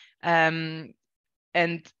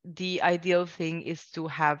the ideal thing is to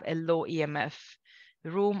have a low EMF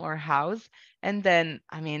room or house. And then,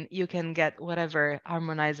 I mean, you can get whatever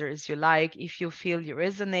harmonizers you like. If you feel you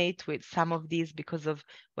resonate with some of these because of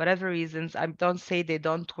whatever reasons, I don't say they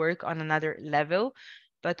don't work on another level,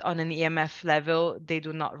 but on an EMF level, they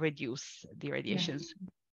do not reduce the radiations. Yeah.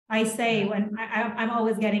 I say when I'm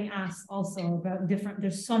always getting asked also about different,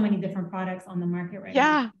 there's so many different products on the market right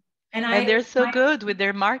now. And they're so good with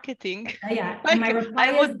their marketing. Yeah, Like, and my reply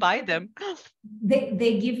I would buy them.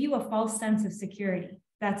 They give you a false sense of security.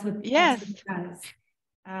 That's what, that's what it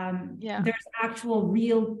does. There's actual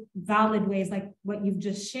real valid ways like what you've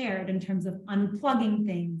just shared in terms of unplugging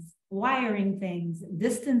things, wiring things,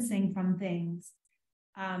 distancing from things.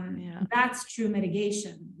 That's true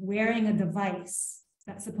mitigation. Wearing a device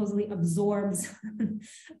that supposedly absorbs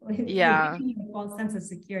a false sense of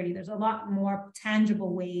security. There's a lot more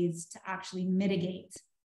tangible ways to actually mitigate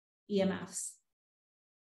EMFs.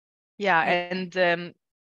 And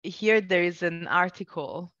here there is an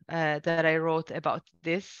article that I wrote about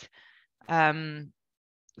this.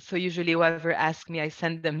 So usually whoever asks me, I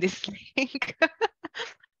send them this link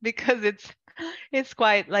because it's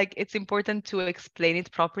quite like, it's important to explain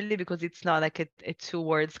it properly because it's not like a 2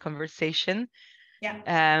 words conversation.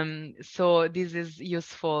 So this is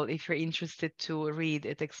useful if you're interested to read.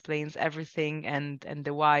 It explains everything and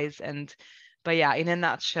the whys, but yeah, in a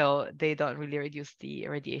nutshell, they don't really reduce the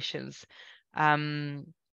radiations.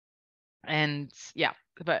 And yeah,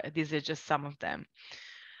 but these are just some of them.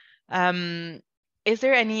 Is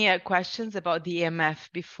there any questions about the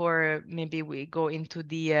EMF before maybe we go into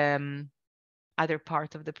the other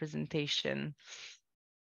part of the presentation?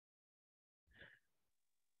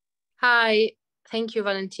 Hi, thank you,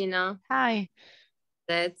 Valentina. Hi.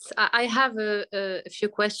 I have a few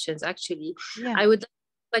questions, actually. Yeah. I would like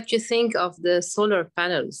what you think of the solar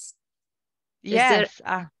panels. Yes. Is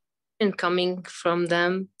there coming from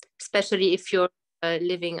them, especially if you're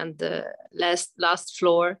living on the last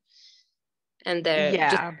floor? And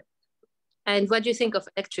and what do you think of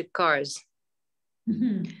electric cars?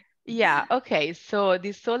 Yeah, okay. So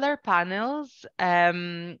the solar panels,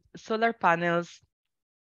 so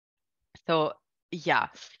yeah,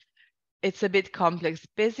 it's a bit complex.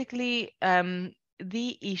 Basically,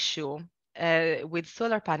 the issue with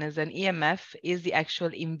solar panels and EMF is the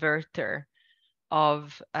actual inverter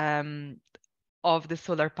of the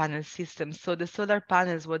solar panel system. So the solar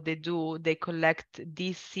panels, what they do, they collect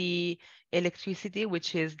DC electricity,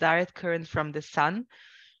 which is direct current from the sun,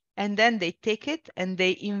 and then they take it and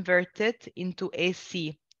they invert it into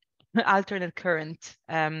AC, alternate current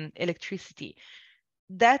electricity.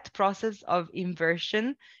 That process of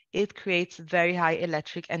inversion, it creates very high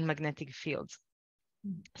electric and magnetic fields.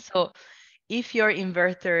 So if your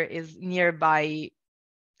inverter is nearby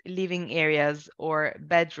living areas or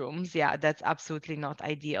bedrooms, yeah, that's absolutely not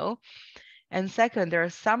ideal. And second, there are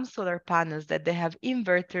some solar panels that they have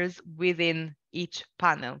inverters within each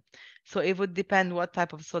panel. So it would depend what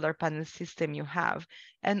type of solar panel system you have.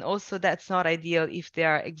 And also that's not ideal if they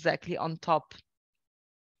are exactly on top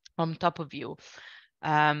of you,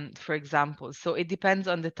 for example. So it depends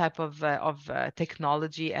on the type of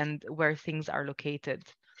technology and where things are located.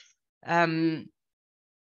 When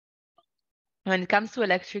it comes to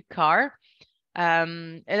electric cars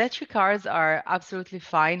are absolutely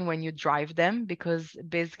fine when you drive them because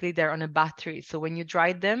basically they're on a battery. So when you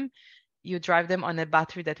drive them on a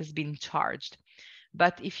battery that has been charged.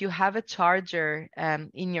 But if you have a charger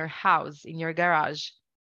in your house, in your garage,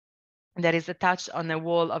 that is attached on the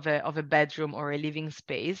wall of a bedroom or a living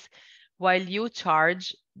space, while you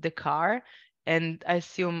charge the car, and I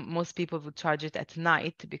assume most people would charge it at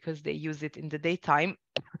night because they use it in the daytime,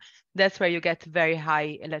 that's where you get very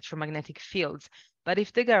high electromagnetic fields. But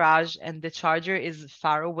if the garage and the charger is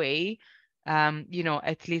far away, you know,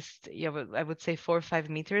 at least, yeah, I would say 4 or 5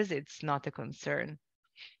 meters, it's not a concern.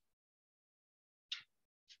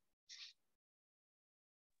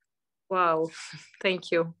 Wow,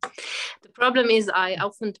 thank you. The problem is I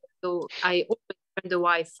always turn the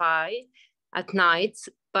Wi-Fi at night,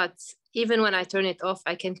 but even when I turn it off,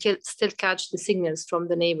 I can still catch the signals from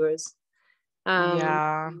the neighbors.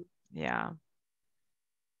 Yeah.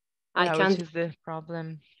 I can't. Which is the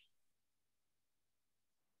problem.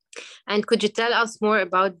 And could you tell us more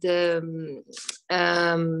about the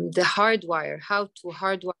hardwire, how to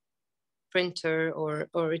hardwire a printer or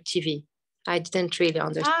a TV? I didn't really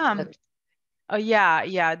understand that. Oh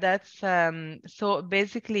yeah, that's so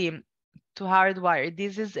basically to hardwire,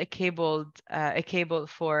 this is a cable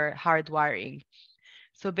for hardwiring.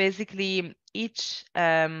 So basically each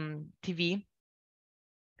TV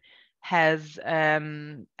has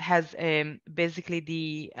basically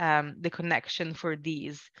the connection for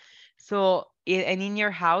these. So and in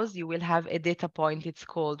your house you will have a data point, it's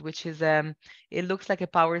called, which is it looks like a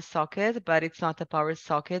power socket, but it's not a power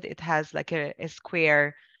socket. It has like a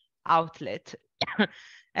square outlet.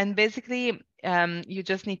 And basically you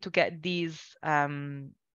just need to get these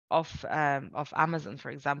of Amazon, for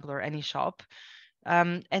example, or any shop,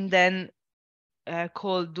 and then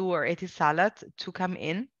call Duo Etisalat to come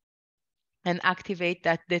in and activate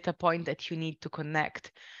that data point that you need to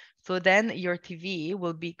connect. So then your TV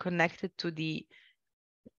will be connected to the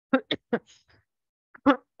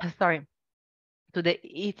sorry, to the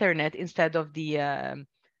Ethernet instead of the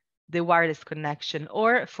wireless connection.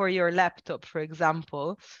 Or for your laptop, for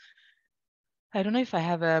example, I don't know if I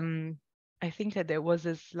have I think that there was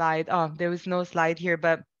a slide. Oh, there was no slide here,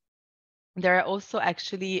 but there are also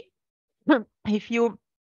actually if you,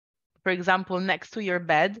 for example, next to your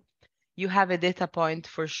bed, you have a data point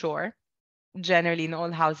for sure. Generally in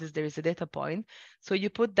all houses there is a data point. So you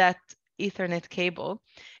put that Ethernet cable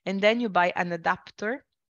and then you buy an adapter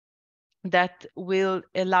that will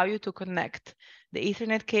allow you to connect the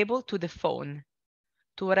Ethernet cable to the phone,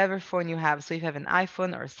 to whatever phone you have. So if you have an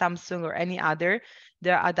iPhone or Samsung or any other,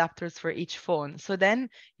 there are adapters for each phone. So then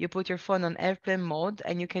you put your phone on airplane mode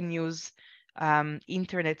and you can use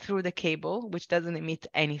internet through the cable, which doesn't emit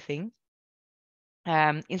anything,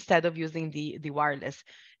 instead of using the wireless.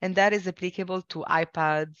 And that is applicable to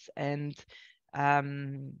iPads and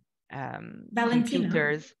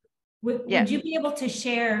computers. Would you be able to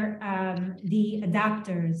share the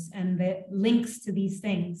adapters and the links to these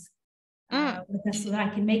things with us so that I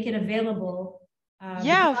can make it available?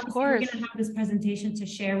 Yeah, of course. We're going to have this presentation to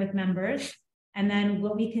share with members. And then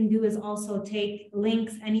what we can do is also take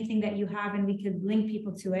links, anything that you have, and we could link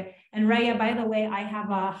people to it. And Raya, by the way, I have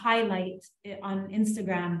a highlight on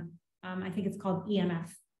Instagram. I think it's called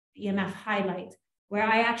EMF highlight, where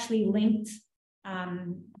I actually linked,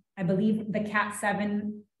 I believe, the Cat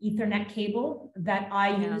 7 Ethernet cable that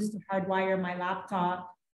I use to hardwire my laptop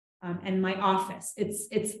and my office.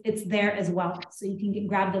 It's there as well. So you can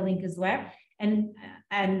grab the link as well. And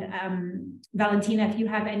Valentina, if you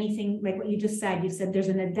have anything like what you just said, you said there's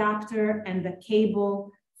an adapter and the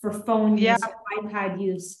cable for phone use, iPad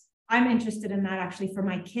use. I'm interested in that actually for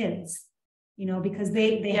my kids, you know, because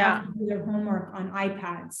they have to do their homework on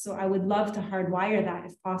iPads. So I would love to hardwire that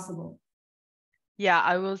if possible. Yeah,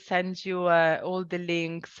 I will send you all the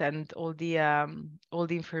links and all the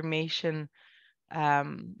information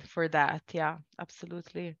for that. Yeah,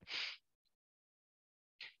 absolutely.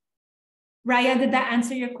 Raya, did that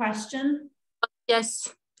answer your question? Yes,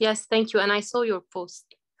 thank you. And I saw your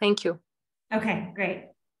post. Thank you. Okay, great.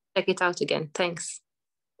 Check it out again. Thanks.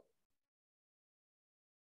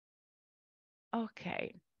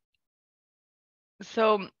 Okay.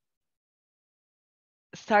 So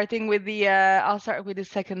starting with the, I'll start with the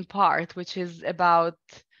second part, which is about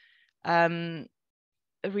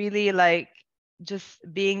really like just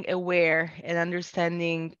being aware and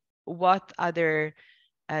understanding what other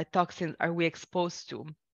toxins are we exposed to.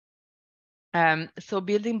 So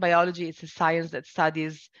building biology is a science that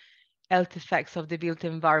studies health effects of the built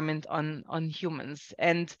environment on humans.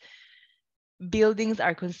 And buildings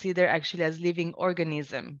are considered actually as living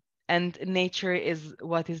organisms. And nature is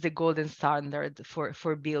what is the golden standard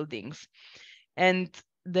for buildings. And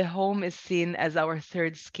the home is seen as our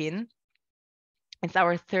third skin. It's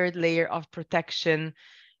our third layer of protection.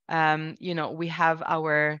 You know, we have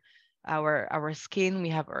our skin, we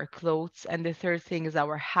have our clothes, and the third thing is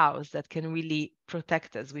our house that can really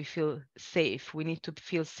protect us. We feel safe. We need to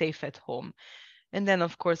feel safe at home. And then,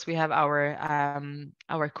 of course, we have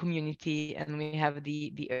our community, and we have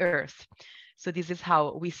the earth. So this is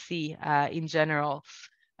how we see, in general,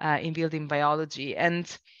 in building biology. And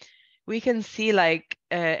we can see like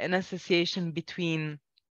an association between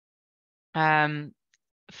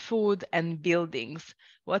food and buildings.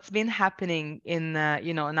 What's been happening in,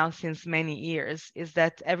 now since many years is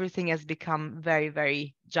that everything has become very,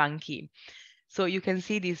 very junky. So you can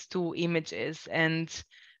see these two images, and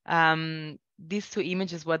these two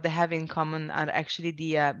images, what they have in common are actually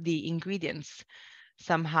the ingredients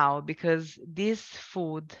somehow, because this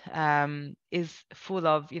food is full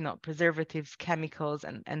of, preservatives, chemicals,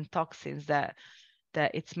 and toxins that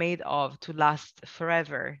it's made of to last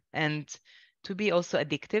forever and to be also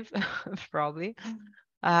addictive, probably.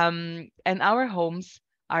 And our homes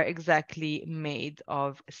are exactly made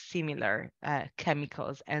of similar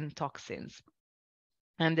chemicals and toxins.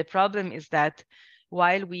 And the problem is that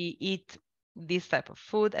while we eat this type of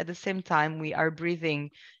food, at the same time, we are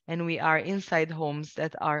breathing and we are inside homes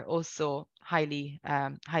that are also highly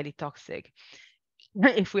toxic.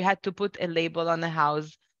 If we had to put a label on a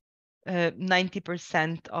house,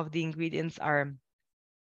 90% of the ingredients are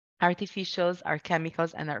artificials, are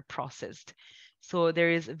chemicals, and are processed. So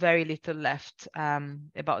there is very little left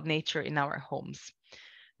about nature in our homes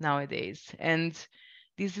nowadays. And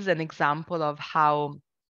this is an example of how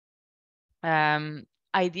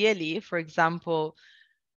ideally, for example,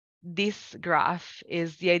 this graph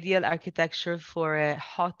is the ideal architecture for a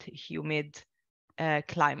hot, humid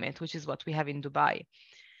climate, which is what we have in Dubai.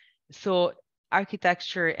 So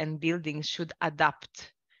architecture and buildings should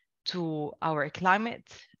adapt to our climate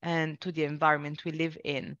and to the environment we live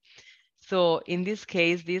in. So in this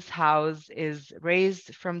case, this house is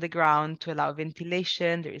raised from the ground to allow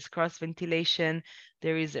ventilation. There is cross ventilation.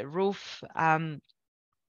 There is a roof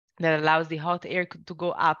that allows the hot air to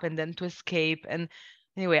go up and then to escape. And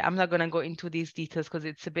anyway, I'm not going to go into these details because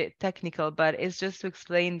it's a bit technical, but it's just to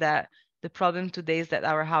explain that the problem today is that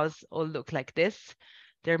our house all look like this.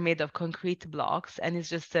 They're made of concrete blocks, and it's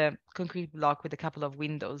just a concrete block with a couple of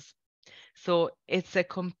windows. So it's a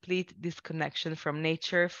complete disconnection from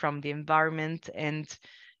nature, from the environment, and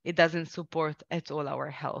it doesn't support at all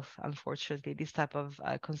our health, unfortunately, this type of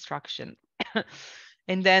construction.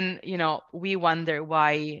 And then, we wonder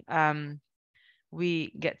why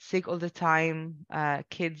we get sick all the time.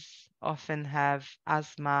 Kids often have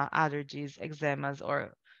asthma, allergies, eczemas,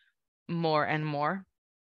 or more and more.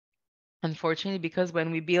 Unfortunately, because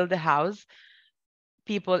when we build a house,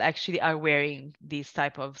 people actually are wearing these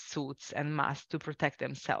type of suits and masks to protect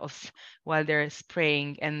themselves while they're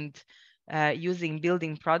spraying and using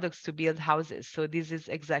building products to build houses. So this is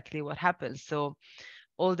exactly what happens. So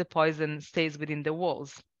all the poison stays within the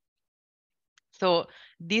walls. So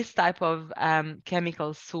this type of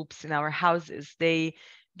chemical soups in our houses, they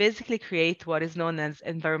basically create what is known as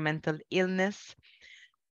environmental illness,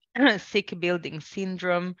 sick building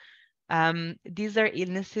syndrome. These are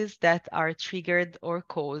illnesses that are triggered or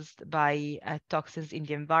caused by toxins in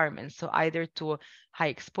the environment. So either to high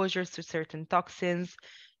exposures to certain toxins,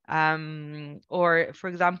 or for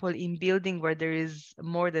example, in building where there is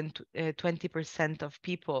more than 20% of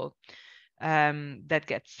people that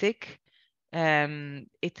get sick,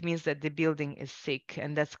 it means that the building is sick,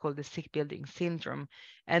 and that's called the sick building syndrome.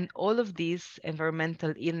 And all of these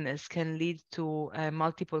environmental illness can lead to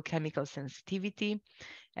multiple chemical sensitivity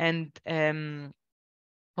and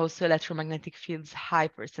also electromagnetic fields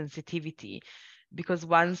hypersensitivity, because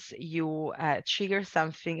once you trigger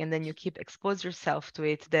something and then you keep expose yourself to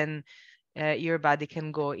it, then your body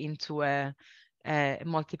can go into a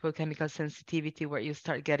multiple chemical sensitivity where you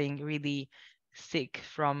start getting really sick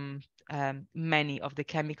from many of the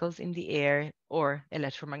chemicals in the air or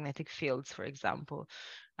electromagnetic fields, for example.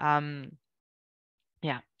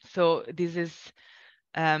 Yeah, so this is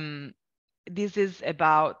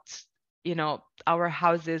about, our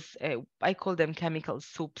houses. I call them chemical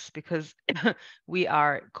soups because we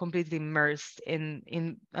are completely immersed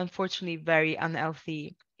in unfortunately very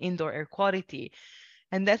unhealthy indoor air quality.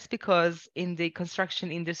 And that's because in the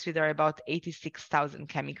construction industry, there are about 86,000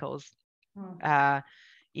 chemicals,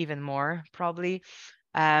 even more probably.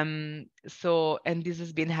 So, and this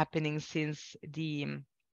has been happening since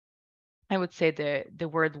I would say the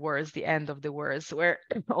world wars, the end of the wars, where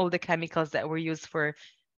all the chemicals that were used for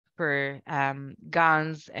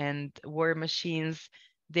guns and war machines,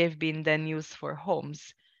 they've been then used for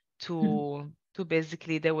homes to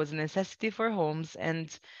basically, there was a necessity for homes,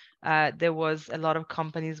 and there was a lot of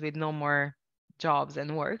companies with no more jobs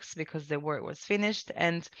and works because the work was finished,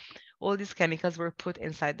 and all these chemicals were put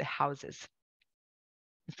inside the houses.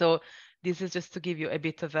 So this is just to give you a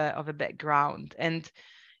bit of a background. And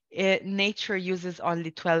nature uses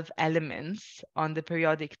only 12 elements on the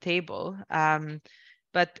periodic table,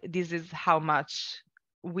 but this is how much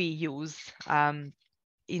we use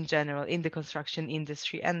in general in the construction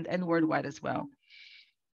industry and worldwide as well.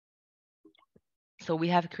 So we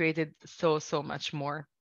have created so much more.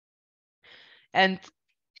 And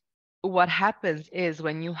what happens is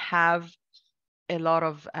when you have a lot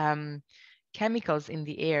of chemicals in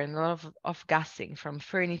the air and a lot of gassing from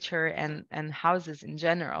furniture and houses in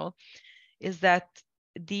general, is that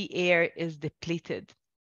the air is depleted.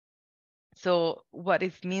 So what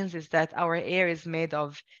it means is that our air is made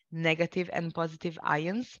of negative and positive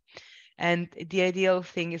ions. And the ideal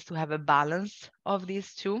thing is to have a balance of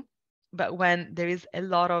these two. But when there is a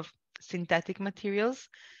lot of synthetic materials,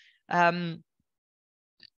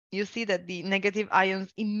 you see that the negative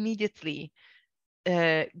ions immediately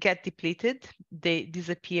get depleted. They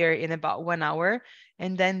disappear in about 1 hour,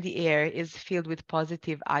 and then the air is filled with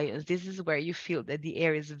positive ions. This is where you feel that the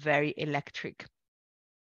air is very electric.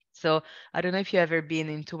 So I don't know if you've ever been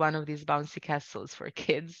into one of these bouncy castles for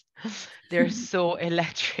kids. They're so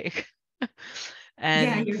electric. And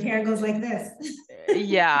yeah, your hair goes like this.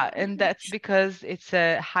 yeah, and that's because it's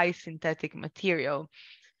a high synthetic material.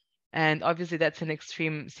 And obviously that's an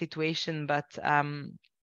extreme situation, but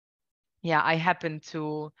yeah, I happened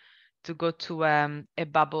to go to a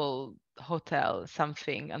bubble hotel,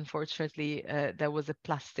 something. Unfortunately, there was a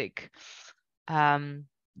plastic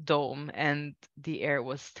dome and the air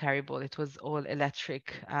was terrible. It was all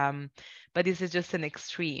electric. But this is just an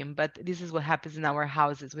extreme. But this is what happens in our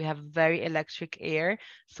houses. We have very electric air,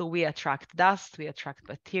 so we attract dust, we attract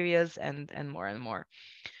bacteria and more and more.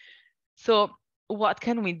 So what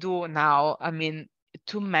can we do now? I mean,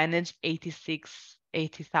 to manage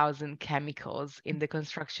 80,000 chemicals in the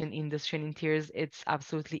construction industry and interiors, it's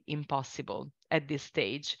absolutely impossible at this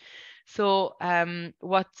stage. So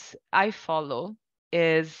what I follow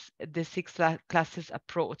is the 6 classes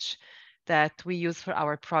approach that we use for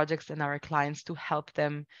our projects and our clients to help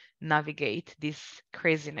them navigate this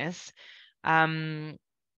craziness.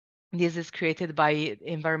 This is created by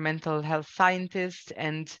environmental health scientists,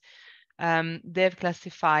 and they've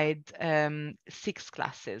classified 6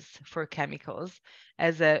 classes for chemicals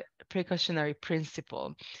as a precautionary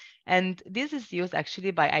principle. And this is used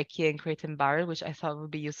actually by IKEA and Crate and Barrel, which I thought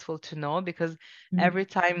would be useful to know, because every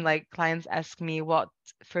time like clients ask me what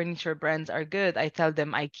furniture brands are good, I tell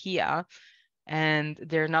them IKEA, and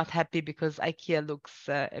they're not happy because IKEA looks,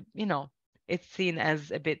 you know, it's seen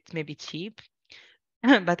as a bit maybe cheap,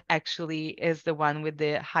 but actually is the one with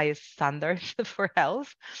the highest standards for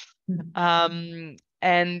health.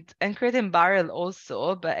 And Crate and Barrel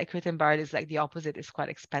also, but Crate and Barrel is like the opposite, is quite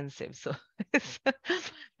expensive. So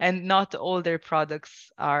and not all their products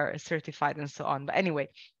are certified and so on. But anyway,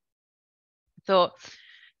 so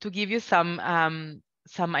to give you some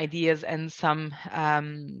ideas and some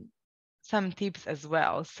tips as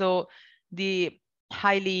well. So the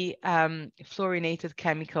highly fluorinated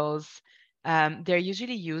chemicals, they're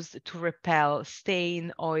usually used to repel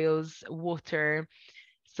stain, oils, water.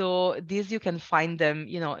 So these you can find them,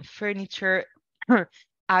 you know, furniture,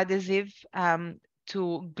 adhesive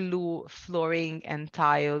to glue flooring and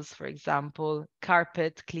tiles, for example,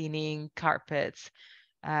 carpet cleaning, carpets,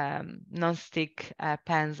 non-stick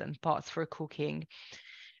pans and pots for cooking.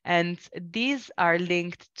 And these are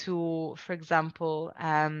linked to, for example,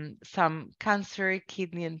 some cancer,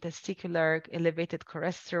 kidney and testicular, elevated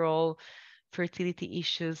cholesterol, fertility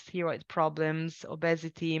issues, thyroid problems,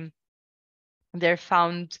 obesity. They're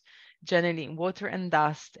found generally in water and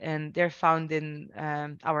dust, and they're found in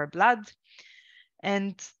our blood.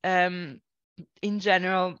 And in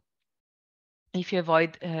general, if you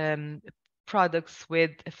avoid products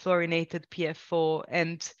with fluorinated PFO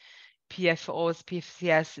and PFOs,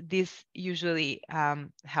 PFCS, this usually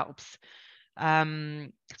helps.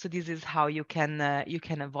 So this is how you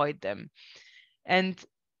can avoid them. And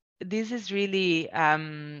this is really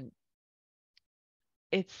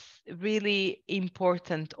it's really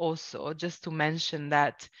important also just to mention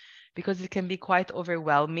that, because it can be quite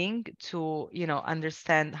overwhelming to, you know,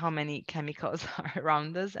 understand how many chemicals are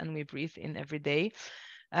around us and we breathe in every day.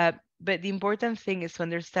 But the important thing is to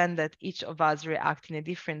understand that each of us react in a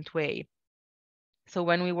different way. So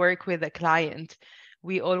when we work with a client,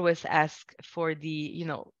 we always ask for the, you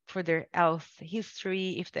know, for their health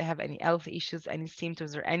history, if they have any health issues, any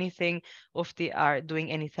symptoms or anything, or if they are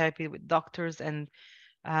doing any therapy with doctors. And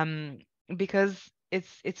because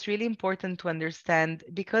it's really important to understand,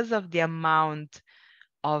 because of the amount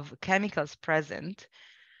of chemicals present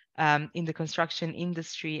in the construction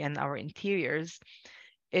industry and our interiors,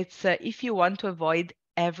 it's if you want to avoid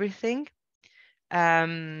everything,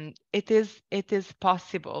 it is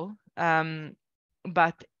possible,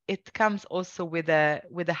 but it comes also with a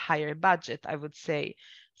higher budget, I would say.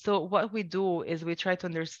 So what we do is we try to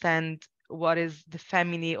understand what is the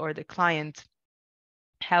family or the client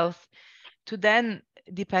health, to then,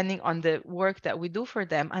 depending on the work that we do for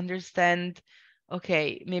them, understand,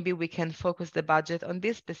 okay, maybe we can focus the budget on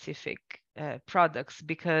these specific products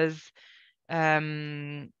because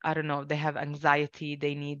I don't know, they have anxiety,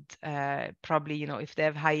 they need probably, you know, if they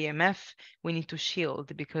have high EMF, we need to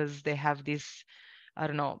shield because they have this, I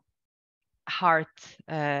don't know,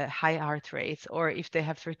 high heart rates, or if they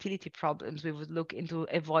have fertility problems, we would look into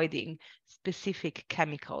avoiding specific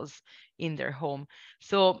chemicals in their home.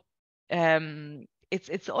 So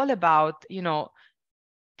it's all about, you know,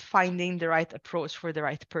 finding the right approach for the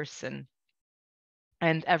right person,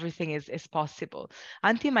 and everything is possible.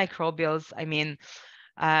 Antimicrobials, I mean,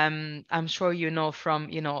 I'm sure you know from,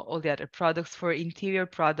 you know, all the other products. For interior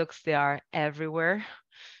products, they are everywhere.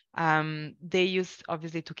 They use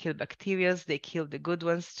obviously to kill bacteria. They kill the good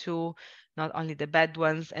ones too, not only the bad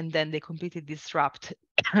ones. And then they completely disrupt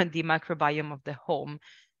the microbiome of the home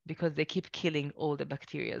because they keep killing all the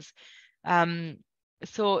bacteria.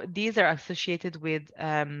 So these are associated with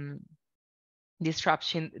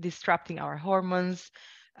disrupting our hormones,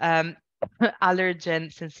 allergen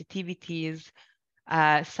sensitivities.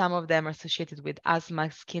 Some of them are associated with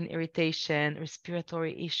asthma, skin irritation,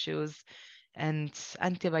 respiratory issues, and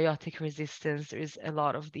antibiotic resistance. There is a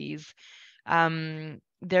lot of these.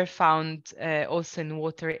 They're found also in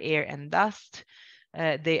water, air, and dust.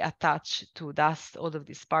 They attach to dust, all of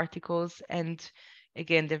these particles. And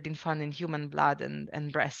again, they've been found in human blood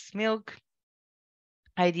and breast milk.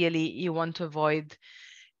 Ideally, you want to avoid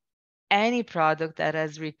any product that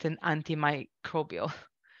has written antimicrobial.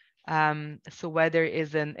 So whether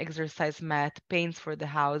it's an exercise mat, paints for the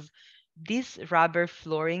house, these rubber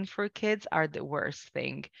flooring for kids are the worst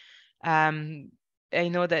thing. I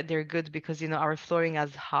know that they're good because, you know, our flooring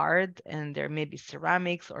is hard and there may be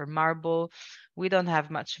ceramics or marble. We don't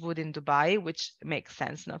have much wood in Dubai, which makes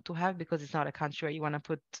sense not to have because it's not a country where you want to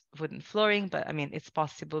put wooden flooring, but I mean, it's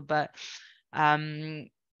possible. But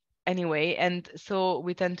anyway, and so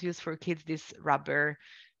we tend to use for kids this rubber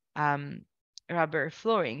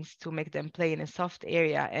floorings to make them play in a soft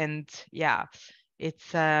area. And yeah,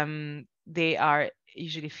 it's they are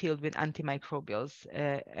usually filled with antimicrobials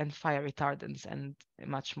and fire retardants and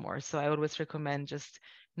much more. So I always recommend just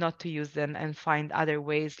not to use them and find other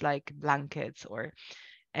ways like blankets or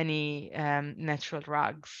any natural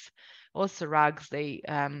rugs. Also rugs, they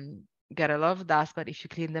get a lot of dust, but if you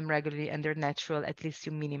clean them regularly and they're natural, at least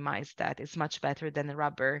you minimize that. It's much better than a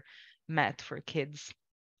rubber mat for kids.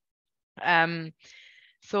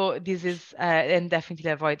 So this is, and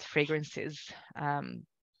definitely avoid fragrances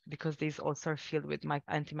because these also are filled with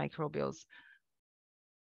antimicrobials.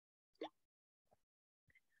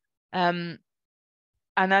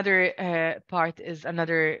 Another part is,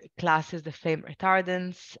 another class is the flame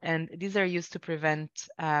retardants, and these are used to prevent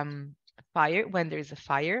fire when there is a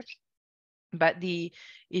fire. But the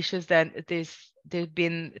issue is that they've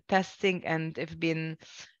been testing and they've been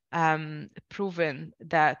proven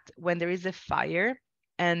that when there is a fire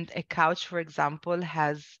and a couch, for example,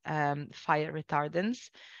 has fire retardants,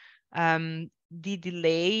 the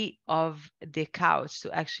delay of the couch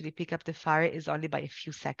to actually pick up the fire is only by a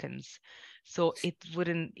few seconds. So it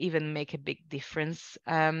wouldn't even make a big difference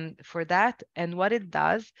for that. And what it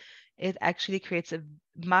does, it actually creates a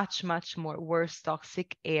much more worse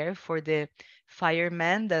toxic air for the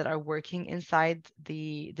firemen that are working inside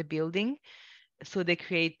the building. So they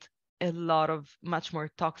create a lot of much more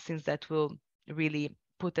toxins that will really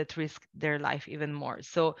put at risk their life even more.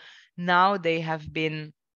 So now they are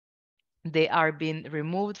being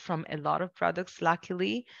removed from a lot of products,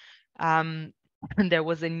 luckily. And there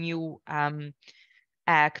was a new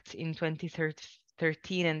act in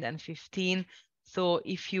 2013 and then 15. So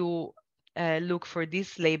if you look for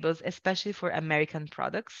these labels, especially for American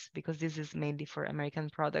products, because this is mainly for American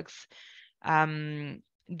products,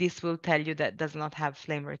 this will tell you that does not have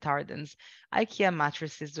flame retardants. IKEA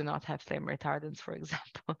mattresses do not have flame retardants, for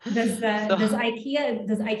example. Does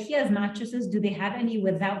IKEA's mattresses, do they have any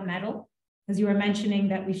without metal? Because you were mentioning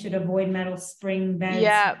that we should avoid metal spring beds.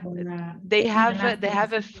 Yeah, or, they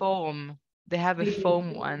have a foam. They have a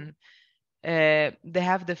foam one. They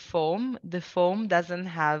have the foam. The foam doesn't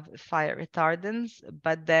have fire retardants,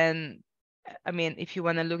 but then, I mean, if you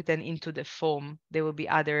want to look then into the foam, there will be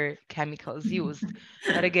other chemicals used.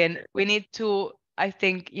 But again, we need to, I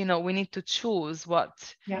think, you know, we need to choose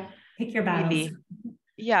what. Yeah, pick your battles. Really,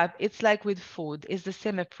 yeah, it's like with food, it's the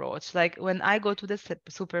same approach. Like when I go to the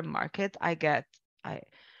supermarket, I get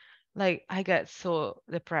so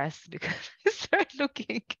depressed because there are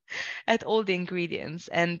looking at all the ingredients,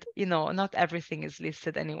 and not everything is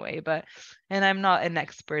listed anyway, and I'm not an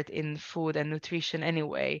expert in food and nutrition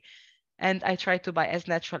anyway, and I try to buy as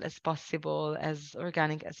natural as possible, as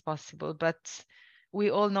organic as possible, but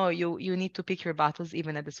we all know you need to pick your battles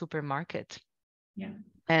even at the supermarket. Yeah.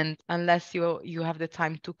 And unless you have the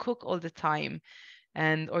time to cook all the time,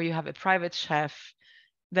 or you have a private chef,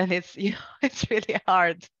 then it's it's really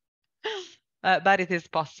hard. But it is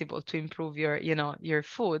possible to improve your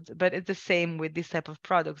food. But it's the same with this type of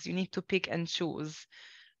products. You need to pick and choose,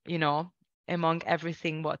 among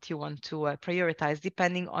everything what you want to prioritize,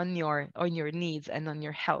 depending on your needs and on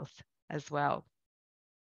your health as well.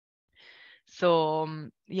 So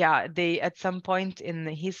yeah, they at some point in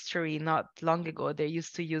the history, not long ago, they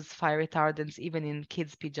used to use fire retardants even in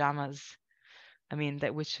kids' pajamas. I mean,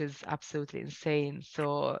 which is absolutely insane.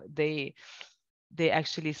 So they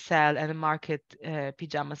actually sell and market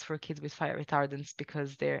pajamas for kids with fire retardants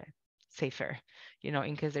because they're safer,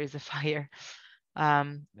 in case there is a fire,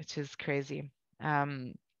 which is crazy.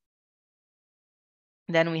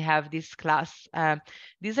 Then we have this class.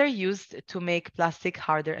 These are used to make plastic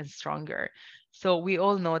harder and stronger. So we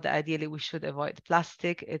all know that ideally we should avoid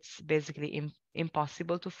plastic. It's basically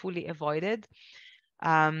impossible to fully avoid it.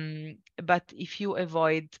 But if you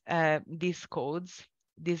avoid these codes,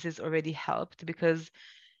 this is already helped, because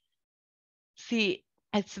see,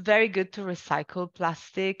 it's very good to recycle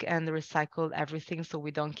plastic and recycle everything so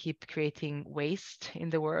we don't keep creating waste in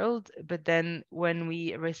the world. But then when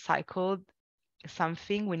we recycle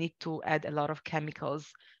something, we need to add a lot of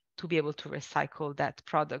chemicals to be able to recycle that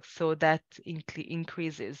product. So that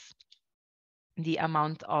increases the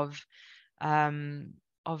amount of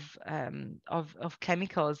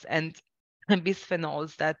chemicals and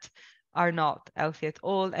bisphenols that are not healthy at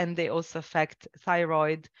all, and they also affect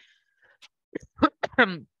thyroid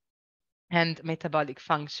and metabolic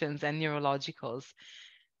functions and neurologicals.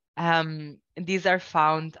 These are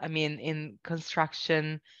found, in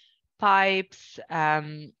construction pipes,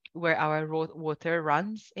 where our water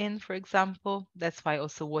runs in, for example. That's why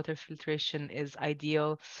also water filtration is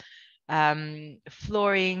ideal.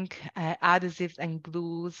 Flooring, adhesives and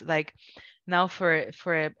glues. Like now for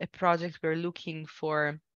a project, we're looking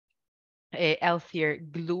for a healthier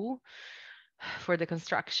glue for the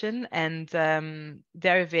construction, and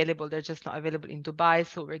they're available. They're just not available in Dubai,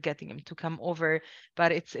 so we're getting them to come over.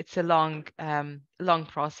 But it's a long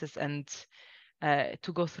process, and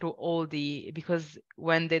to go through all because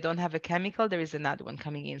when they don't have a chemical, there is another one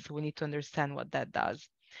coming in, so we need to understand what that does.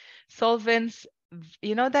 Solvents,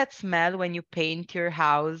 that smell when you paint your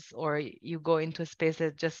house or you go into a space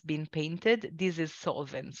that's just been painted. This is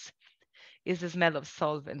solvents. Is the smell of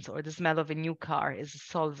solvents, or the smell of a new car is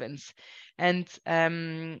solvents. And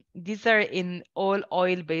these are in all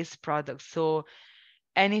oil-based products. So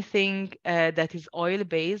anything that is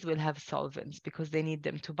oil-based will have solvents because they need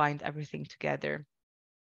them to bind everything together.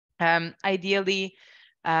 Ideally,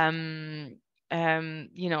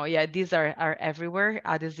 these are everywhere.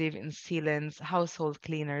 Adhesive and sealants, household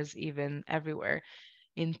cleaners, even everywhere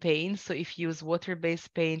in paints. So if you use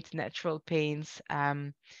water-based paint, natural paints,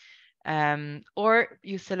 or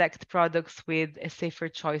you select products with a safer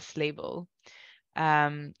choice label,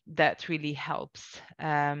 that really helps.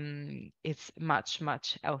 It's much,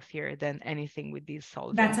 much healthier than anything with these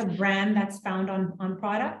solvents. That's a brand that's found on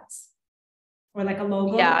products, or like a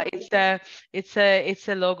logo? Yeah, it's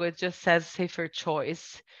a logo. It just says safer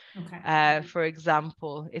choice. Okay. For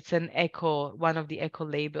example, it's an one of the eco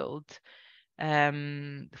labeled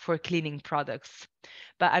for cleaning products.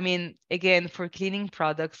 But again, for cleaning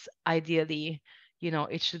products, ideally,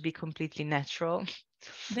 it should be completely natural.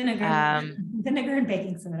 Vinegar, vinegar and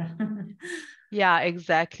baking soda. Yeah,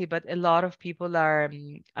 exactly. But a lot of people are,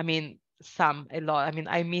 I meet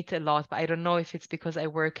a lot, but I don't know if it's because I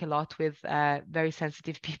work a lot with very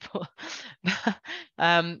sensitive people.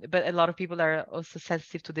 But a lot of people are also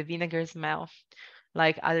sensitive to the vinegar smell.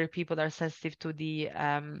 Like other people are sensitive to the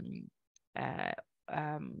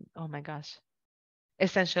oh my gosh,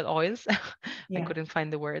 essential oils. Yeah. I couldn't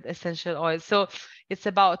find the word, essential oils. So it's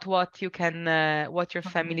about what you can, what your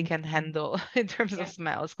family can handle in terms of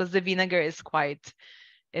smells, because the vinegar is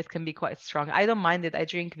it can be quite strong. I don't mind it. I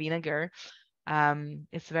drink vinegar.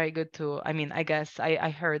 It's very good to, I guess I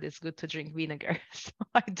heard it's good to drink vinegar, so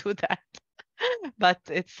I do that. But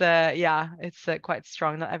it's it's quite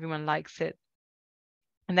strong. Not everyone likes it.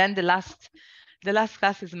 And then the last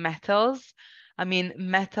class is metals.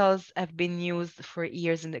 Metals have been used for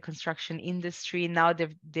years in the construction industry. Now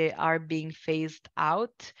they are being phased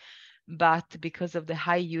out. but because of the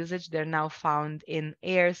high usage, they're now found in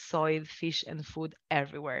air, soil, fish, and food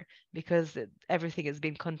everywhere, because everything has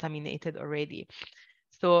been contaminated already.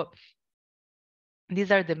 So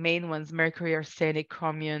these are the main ones: mercury, arsenic,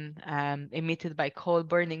 chromium, emitted by coal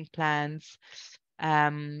burning plants.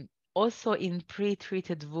 Also in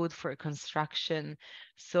pre-treated wood for construction.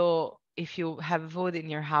 So if you have wood in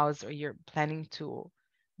your house, or you're planning to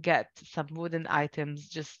get some wooden items,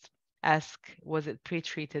 just ask, was it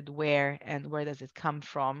pre-treated, where, and where does it come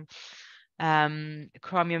from?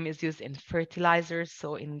 Chromium is used in fertilizers,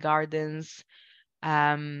 so in gardens,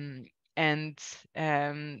 and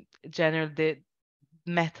generally the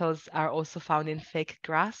metals are also found in fake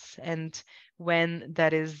grass, and when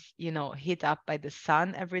that is, you know, heat up by the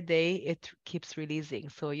sun every day, it keeps releasing.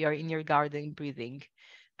 So you're in your garden breathing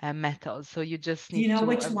metals. So you just need to. Do you know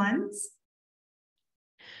which ones?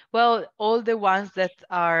 Well, all the ones that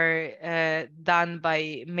are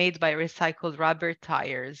made by recycled rubber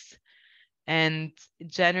tires, and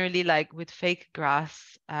generally, like with fake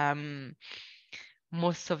grass,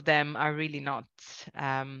 most of them are really not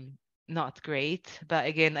great. But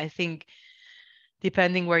again, I think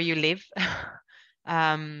depending where you live,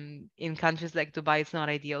 in countries like Dubai, it's not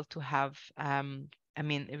ideal to have, I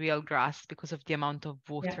mean, real grass, because of the amount of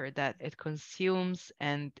water that it consumes,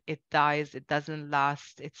 and it dies. It doesn't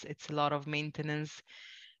last. It's a lot of maintenance.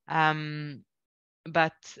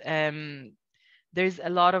 But there's a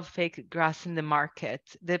lot of fake grass in the market.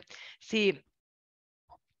 The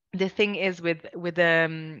thing is with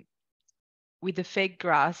the fake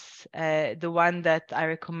grass, the one that I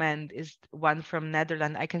recommend is one from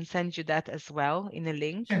Netherlands. I can send you that as well in a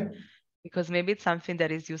link. Sure. Because maybe it's something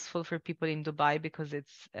that is useful for people in Dubai, because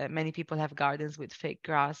it's many people have gardens with fake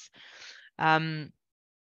grass. But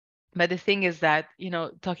the thing is that, you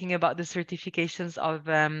know, talking about the certifications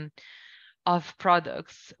of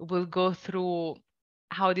products, we'll go through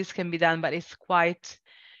how this can be done, but it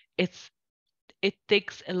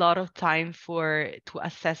takes a lot of time to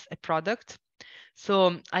assess a product.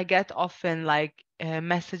 So I get often like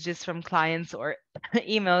messages from clients, or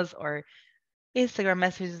emails, or Instagram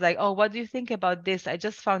messages like, oh, what do you think about this? I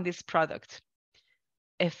just found this product,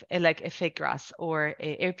 if like a fake grass or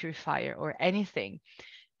a air purifier or anything.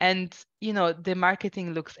 And, you know, the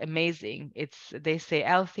marketing looks amazing. They say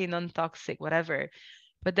healthy, non-toxic, whatever.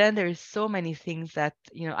 But then there is so many things that,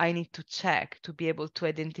 you know, I need to check to be able to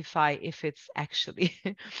identify if it's actually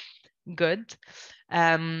good.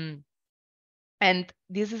 And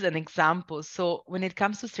this is an example. So when it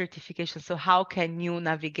comes to certification, so how can you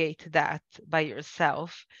navigate that by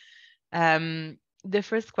yourself? The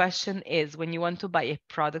first question is, when you want to buy a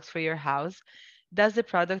product for your house, does the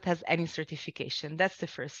product has any certification? That's the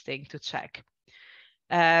first thing to check.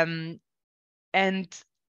 And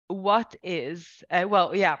what is,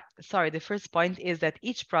 the first point is that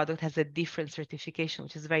each product has a different certification,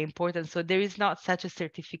 which is very important. So there is not such a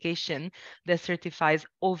certification that certifies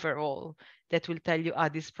overall, that will tell you,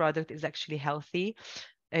 this product is actually healthy,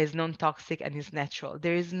 is non-toxic, and is natural.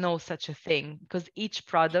 There is no such a thing, because each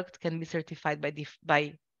product can be certified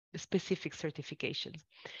by specific certifications.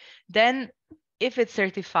 Then if it's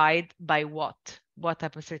certified by what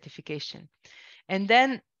type of certification? And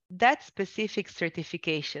then that specific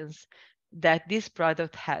certifications that this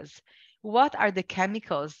product has, what are the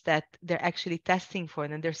chemicals that they're actually testing for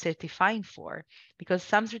and they're certifying for? Because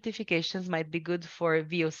some certifications might be good for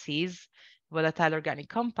VOCs, volatile organic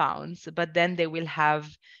compounds, but then they will have,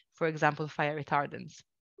 for example, fire retardants.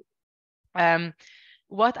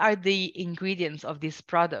 What are the ingredients of these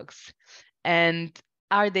products? And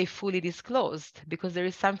are they fully disclosed? Because there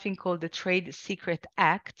is something called the Trade Secret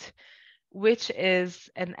Act, which is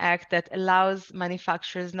an act that allows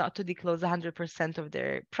manufacturers not to disclose 100% of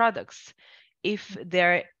their products if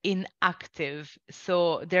they're inactive.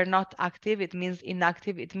 So they're not active, it means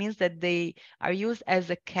inactive. It means that they are used as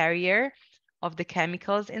a carrier of the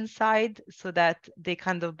chemicals inside, so that they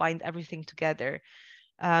kind of bind everything together.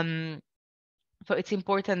 So it's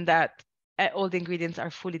important that all the ingredients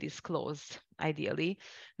are fully disclosed, ideally.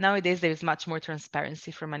 Nowadays, there's much more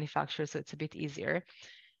transparency for manufacturers, so it's a bit easier.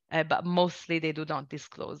 But mostly they do not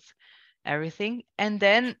disclose everything. And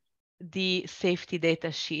then the safety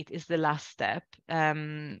data sheet is the last step,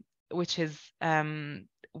 which is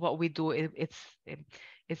what we do.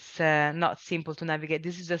 It's not simple to navigate.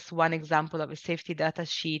 This is just one example of a safety data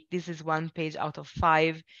sheet. This is 1 page out of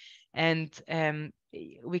 5. And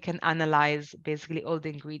we can analyze basically all the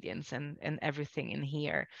ingredients and everything in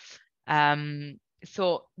here.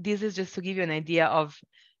 So this is just to give you an idea of,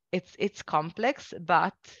 it's complex,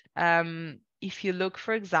 but if you look,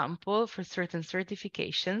 for example, for certain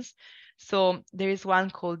certifications, so there is one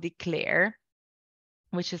called Declare,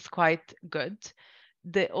 which is quite good.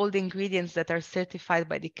 All the ingredients that are certified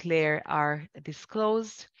by Declare are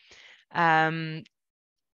disclosed. They're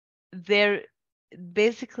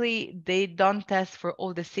basically, they don't test for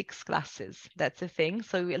all the 6 classes. That's the thing.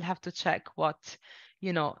 So we'll have to check what,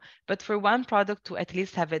 but for one product to at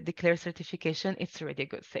least have a Declare certification, it's already a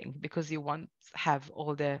good thing because you won't have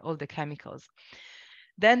all the chemicals.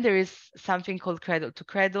 Then there is something called Cradle to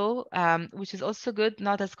Cradle, which is also good,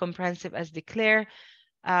 not as comprehensive as Declare.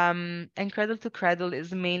 And Cradle to Cradle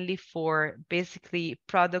is mainly for basically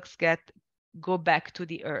products go back to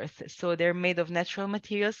the earth. So they're made of natural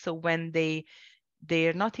materials. So when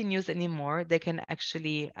they're not in use anymore, they can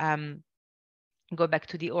actually go back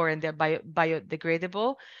to the ore, and they're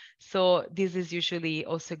biodegradable. So this is usually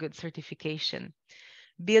also good certification.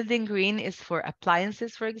 Building Green is for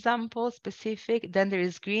appliances, for example, specific. Then there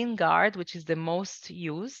is Green Guard, which is the most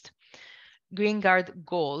used. Green Guard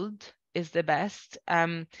Gold is the best.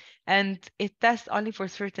 And it tests only for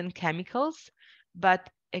certain chemicals, but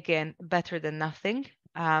again, better than nothing.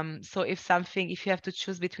 So if you have to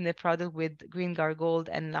choose between a product with Green Guard Gold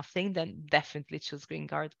and nothing, then definitely choose Green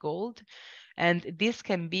Guard Gold. And this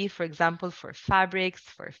can be, for example, for fabrics,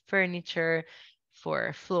 for furniture,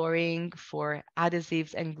 for flooring, for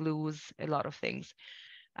adhesives and glues, a lot of things.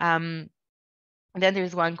 Then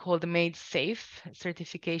there's one called Made Safe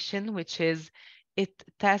certification, which is it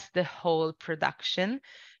tests the whole production.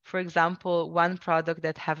 For example, one product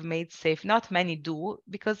that have Made Safe, not many do,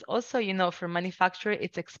 because also, for manufacturer,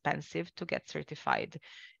 it's expensive to get certified.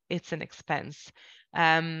 It's an expense.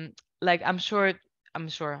 Like I'm sure,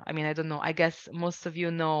 I mean, I don't know. I guess most of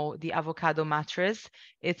you know the avocado mattress.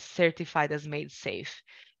 It's certified as Made Safe.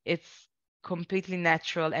 It's completely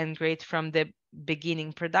natural and great from the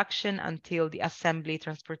beginning production until the assembly,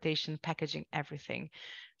 transportation, packaging, everything.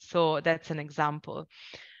 So that's an example.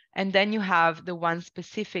 And then you have the one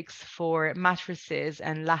specifics for mattresses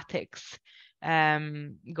and latex,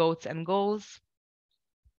 goats and goals.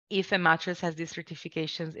 If a mattress has these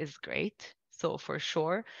certifications, is great. So for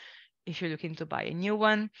sure, if you're looking to buy a new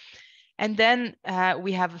one. And then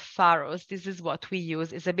we have Pharos. This is what we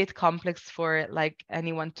use. It's a bit complex for like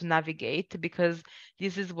anyone to navigate because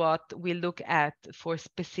this is what we look at for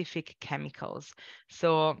specific chemicals.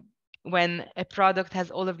 So when a product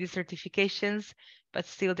has all of these certifications, but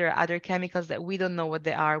still there are other chemicals that we don't know what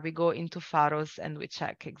they are, we go into Pharos and we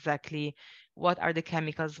check exactly what are the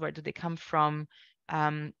chemicals, where do they come from,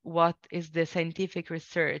 what is the scientific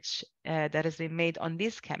research that has been made on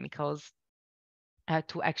these chemicals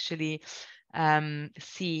to actually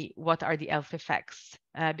see what are the health effects.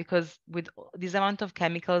 Because with this amount of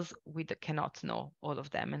chemicals, we cannot know all of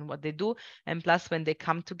them and what they do. And plus, when they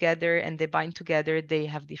come together and they bind together, they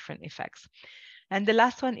have different effects. And the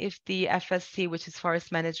last one is the FSC, which is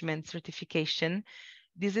Forest Management Certification.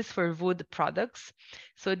 This is for wood products.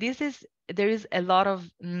 So there is a lot of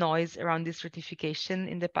noise around this certification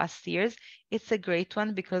in the past years. It's a great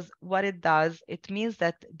one because what it does, it means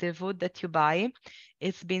that the wood that you buy,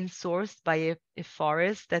 it's been sourced by a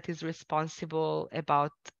forest that is responsible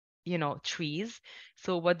about trees.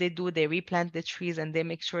 So what they do, they replant the trees and they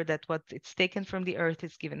make sure that what it's taken from the earth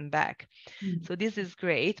is given back. So this is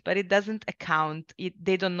great, but it doesn't account,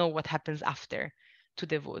 they don't know what happens after to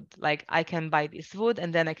the wood. Like I can buy this wood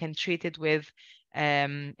and then I can treat it with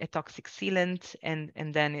a toxic sealant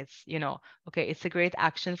and then it's, okay, it's a great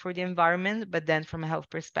action for the environment, but then from a health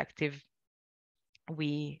perspective,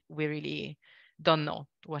 we really don't know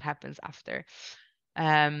what happens after.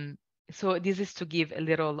 So this is to give a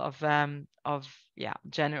little of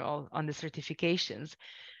general on the certifications.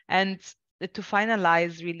 And to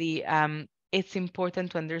finalize, really, it's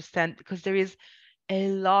important to understand because there is a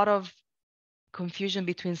lot of confusion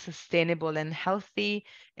between sustainable and healthy,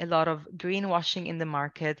 a lot of greenwashing in the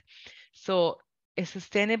market. So a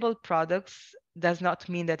sustainable products does not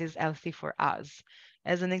mean that it's healthy for us.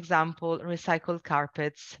 As an example, recycled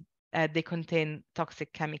carpets, they contain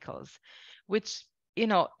toxic chemicals, which,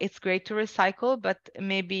 it's great to recycle, but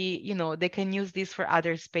maybe, they can use these for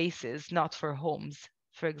other spaces, not for homes,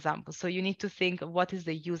 for example. So you need to think of what is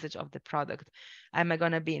the usage of the product. Am I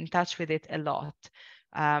going to be in touch with it a lot?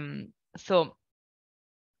 So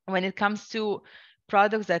when it comes to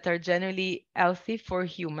products that are generally healthy for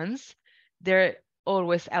humans, they're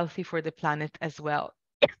always healthy for the planet as well.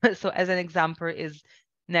 So as an example is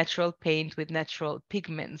natural paint with natural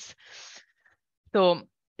pigments. So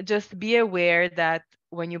just be aware that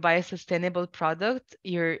when you buy a sustainable product,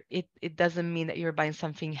 it doesn't mean that you're buying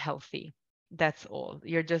something healthy. that's all.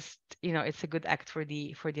 You're just, you know, it's a good act for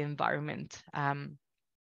the environment,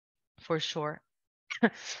 for sure.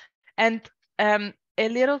 And a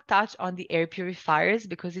little touch on the air purifiers,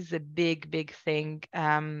 because it's a big thing,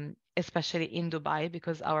 especially in Dubai,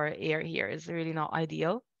 because our air here is really not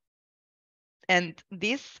ideal. And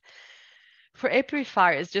this, for air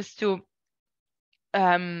purifiers, just to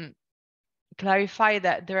clarify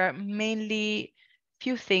that there are mainly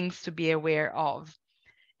few things to be aware of.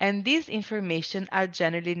 And these information are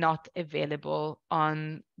generally not available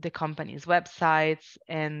on the company's websites,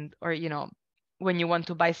 and, or, you know, when you want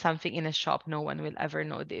to buy something in a shop, no one will ever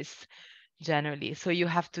know this generally. So you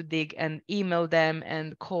have to dig and email them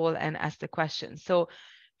and call and ask the question. So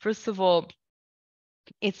first of all,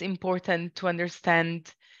 it's important to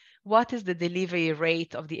understand what is the delivery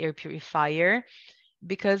rate of the air purifier,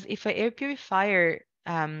 because if an air purifier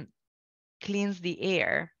cleans the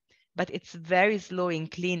air, but it's very slow in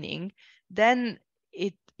cleaning, then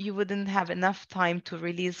you wouldn't have enough time to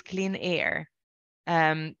release clean air.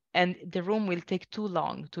 And the room will take too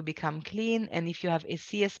long to become clean. And if you have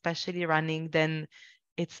AC especially running, then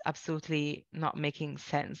it's absolutely not making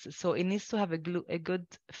sense. So it needs to have a good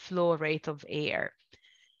flow rate of air.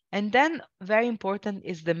 And then very important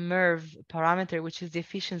is the MERV parameter, which is the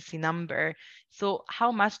efficiency number. So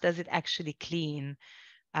how much does it actually clean?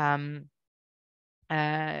 What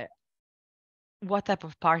type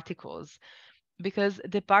of particles? Because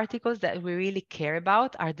the particles that we really care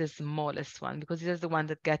about are the smallest one, because these are the ones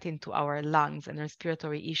that get into our lungs and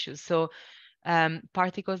respiratory issues. So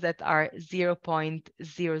particles that are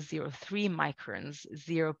 0.003 microns,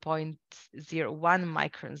 0.01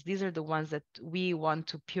 microns, these are the ones that we want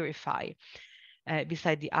to purify,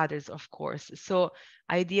 beside the others, of course. So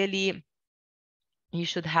ideally, you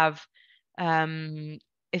should have a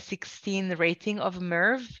 16 rating of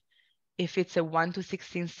MERV if it's a 1 to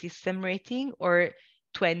 16 system rating, or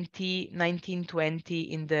 20, 19, 20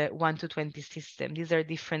 in the 1 to 20 system. These are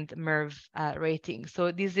different MERV ratings.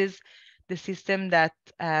 So this is the system that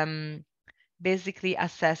basically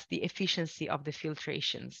assess the efficiency of the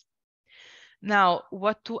filtrations. Now,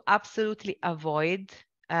 what to absolutely avoid.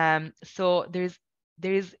 So there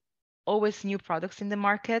is always new products in the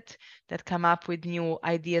market that come up with new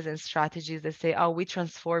ideas and strategies that say, oh, we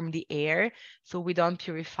transform the air, so we don't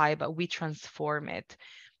purify, but we transform it.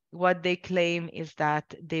 What they claim is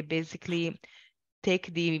that they basically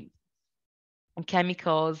take the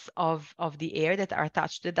chemicals of the air that are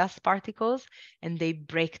attached to the dust particles and they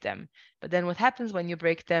break them. But then what happens when you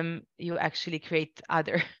break them, you actually create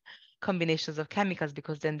other combinations of chemicals,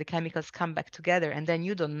 because then the chemicals come back together and then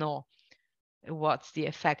you don't know what's the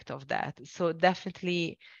effect of that. So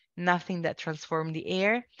definitely nothing that transforms the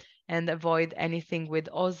air, and avoid anything with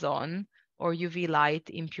ozone or UV light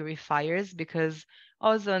in purifiers, because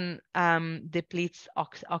ozone depletes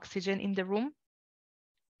oxygen in the room.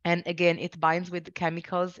 And again, it binds with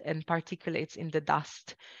chemicals and particulates in the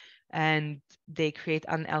dust, and they create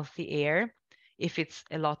unhealthy air if it's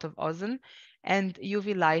a lot of ozone. And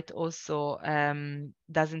UV light also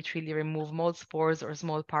doesn't really remove mold spores or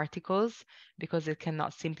small particles, because it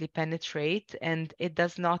cannot simply penetrate, and it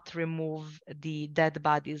does not remove the dead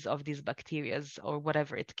bodies of these bacteria or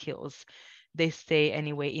whatever it kills. They stay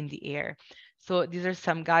anyway in the air. So these are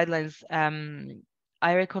some guidelines.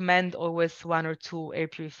 I recommend always 1 or 2 air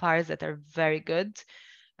purifiers that are very good.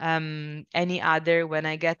 Any other, when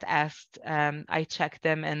I get asked, I check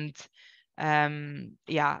them, and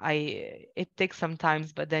yeah, it takes some time,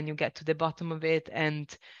 but then you get to the bottom of it.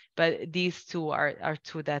 But these 2 are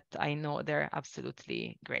 2 that I know they're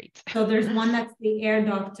absolutely great. So there's one that's the Air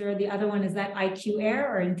Doctor, the other one is that IQ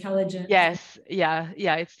Air or Intelligent? Yes, yeah,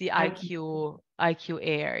 it's the IQ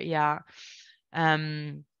Air, yeah.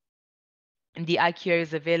 And the IQ Air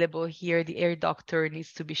is available here. The Air Doctor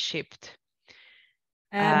needs to be shipped.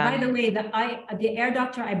 By the way, the Air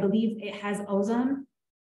Doctor, I believe it has ozone.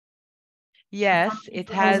 Yes, it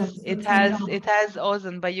has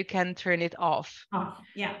ozone, but you can turn it off.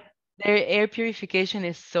 Yeah. Their air purification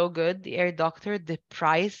is so good. The Air Doctor, the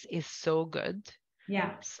price is so good.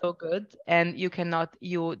 Yeah. So good. And you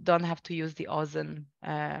don't have to use the ozone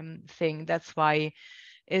thing. That's why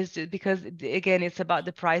it's just because, again, it's about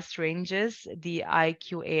the price ranges. The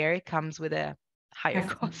IQ Air comes with a higher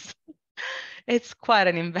cost. It's quite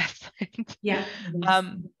an investment. Yeah.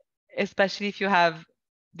 Especially if you have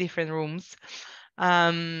different rooms.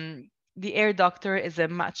 The Air Doctor is a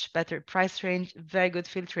much better price range, very good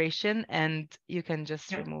filtration, and you can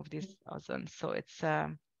just remove this ozone. So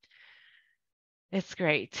it's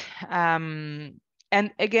great. And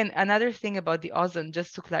again, another thing about the ozone,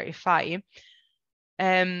 just to clarify,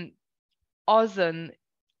 ozone,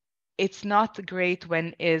 it's not great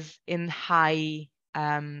when is in high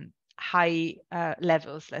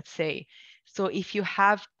levels, let's say. So if you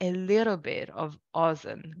have a little bit of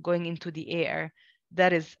ozone going into the air,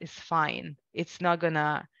 that is fine. It's not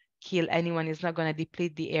gonna kill anyone. It's not gonna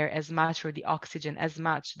deplete the air as much or the oxygen as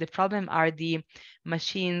much. The problem are the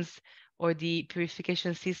machines or the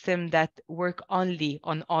purification system that work only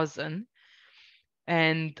on ozone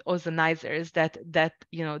and ozonizers that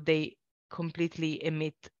they completely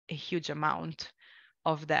emit a huge amount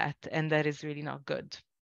of that, and that is really not good.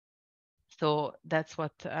 So that's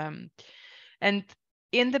what and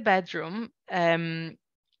in the bedroom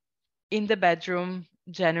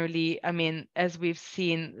generally, I mean, as we've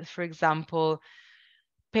seen, for example,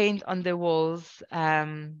 paint on the walls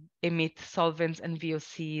emit solvents and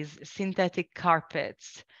VOCs, synthetic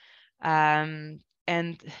carpets,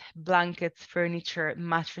 and blankets, furniture,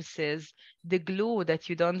 mattresses, the glue that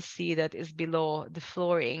you don't see that is below the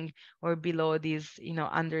flooring or below these,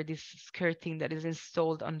 under this skirting that is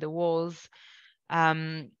installed on the walls.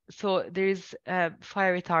 So there's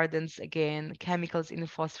fire retardants, again, chemicals in the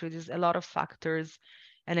phosphorus, there's a lot of factors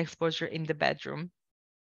and exposure in the bedroom.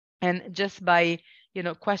 And just by,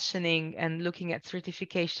 questioning and looking at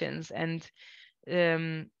certifications and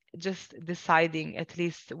just deciding at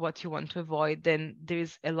least what you want to avoid, then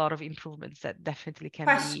there's a lot of improvements that definitely can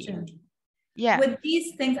be. Yeah. With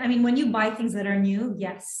these things, I mean, when you buy things that are new,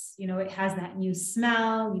 yes, it has that new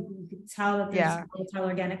smell. You can tell that there's volatile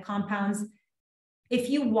organic compounds. If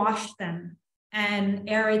you wash them and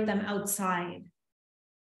aerate them outside,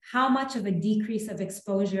 how much of a decrease of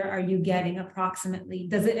exposure are you getting approximately?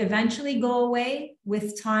 Does it eventually go away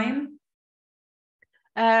with time?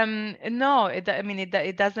 No,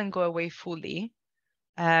 it doesn't go away fully,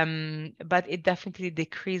 but it definitely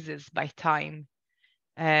decreases by time.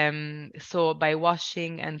 So by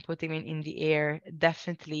washing and putting it in the air,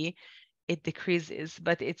 definitely it decreases.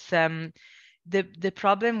 But it's the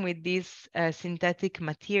problem with these synthetic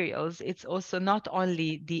materials, it's also not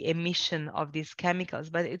only the emission of these chemicals,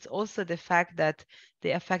 but it's also the fact that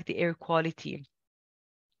they affect the air quality.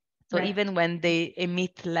 So even when they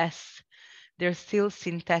emit less, they're still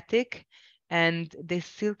synthetic and they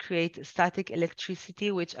still create static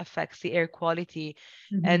electricity, which affects the air quality.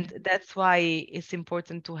 Mm-hmm. And that's why it's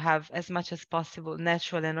important to have, as much as possible,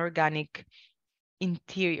 natural and organic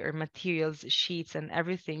interior materials, sheets and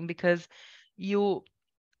everything, because you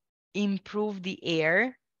improve the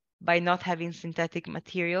air by not having synthetic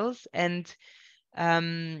materials. And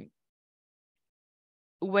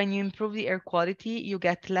when you improve the air quality, you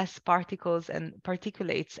get less particles and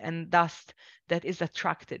particulates and dust that is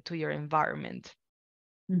attracted to your environment.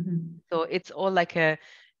 Mm-hmm. So it's all like a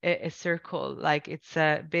circle, like it's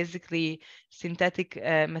basically synthetic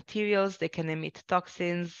materials. They can emit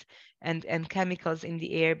toxins and chemicals in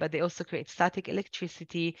the air, but they also create static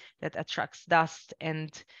electricity that attracts dust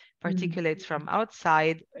and particulates from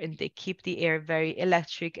outside, and they keep the air very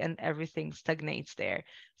electric and everything stagnates there.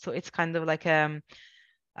 So it's kind of like a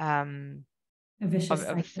vicious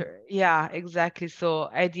cycle. Yeah, exactly. So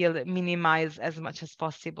ideal, minimize as much as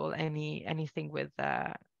possible anything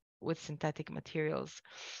with synthetic materials.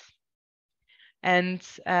 And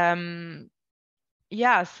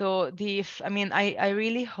yeah, so I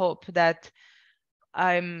really hope that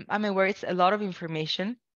I'm aware it's a lot of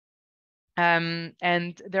information.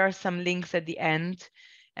 And there are some links at the end,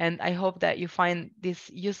 and I hope that you find this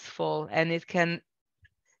useful and it can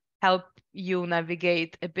help you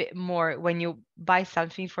navigate a bit more when you buy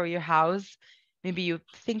something for your house. Maybe you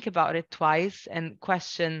think about it twice and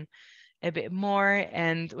question a bit more.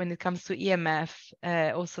 And when it comes to EMF,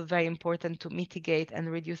 also very important to mitigate and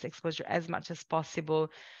reduce exposure as much as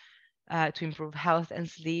possible to improve health and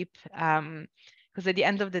sleep. Because at the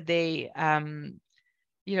end of the day,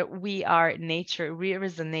 we are nature, we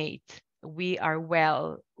resonate, we are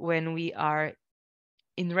well when we are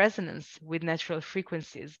in resonance with natural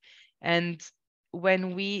frequencies. And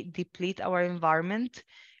when we deplete our environment,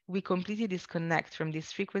 we completely disconnect from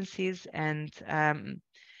these frequencies, and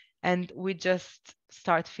we just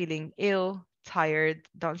start feeling ill, tired,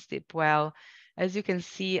 don't sleep well. As you can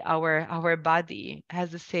see, our body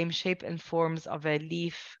has the same shape and forms of a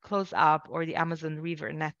leaf close up or the Amazon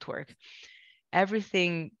River network.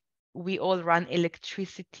 Everything, we all run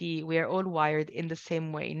electricity. We are all wired in the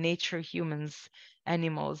same way. Nature, humans,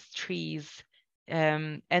 animals, trees,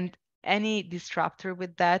 and any disruptor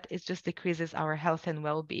with that, it just decreases our health and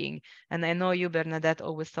well-being. And I know you, Bernadette,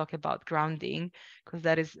 always talk about grounding, because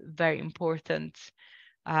that is very important.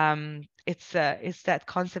 It's that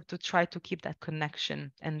concept to try to keep that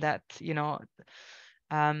connection, and that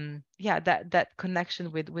that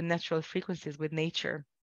connection with natural frequencies, with nature.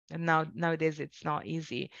 And nowadays it's not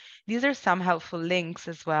easy. These are some helpful links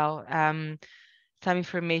as well. Some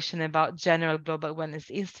information about General Global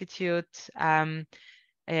Wellness Institute,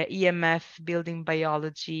 EMF Building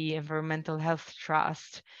Biology, Environmental Health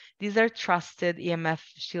Trust. These are trusted EMF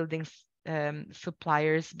shielding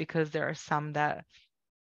suppliers, because there are some that,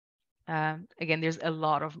 again, there's a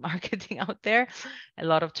lot of marketing out there, a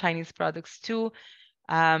lot of Chinese products too.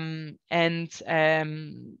 And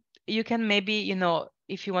you can maybe, you know,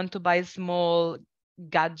 if you want to buy small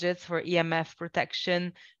gadgets for EMF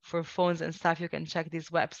protection for phones and stuff, you can check this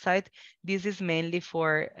website. This is mainly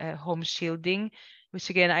for home shielding, which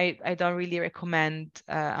again, I don't really recommend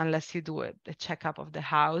unless you do a checkup of the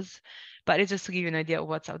house. But it's just to give you an idea of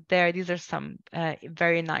what's out there. These are some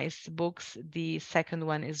very nice books. The second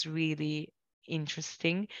one is really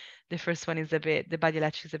interesting. The first one is the body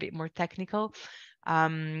electric is a bit more technical.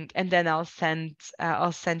 And then I'll send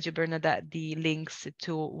you, Bernadette, the links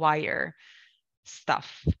to wire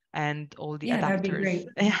stuff and all the adapters. That'd be great.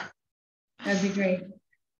 Yeah, that'd be great.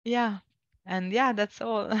 Yeah, and yeah, that's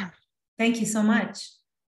all. Thank you so much.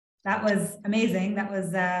 That was amazing. That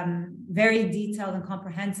was very detailed and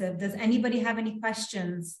comprehensive. Does anybody have any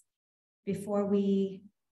questions before we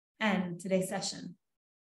end today's session?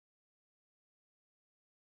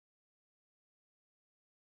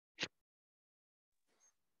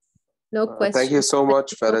 No question. Thank you so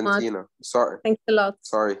much, Valentina. Sorry. Thanks a lot.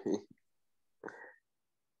 Sorry.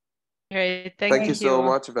 Great. Thank you so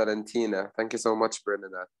much, Valentina. Thank you so much,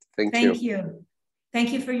 Bernadette. Thank you.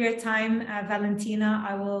 Thank you for your time, Valentina.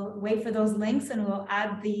 I will wait for those links, and we'll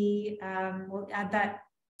add that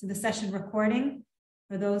to the session recording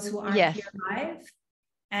for those who aren't here live.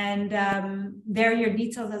 And there are your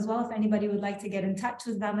details as well if anybody would like to get in touch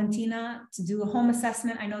with Valentina to do a home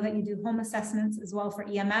assessment. I know that you do home assessments as well for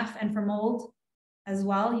EMF and for mold as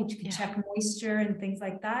well. You can check moisture and things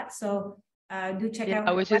like that. So do check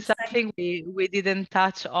out which is something we didn't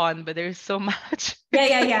touch on, but there's so much.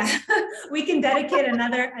 Yeah. We can dedicate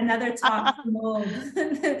another talk to mold.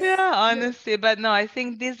 Yeah, honestly, but no, I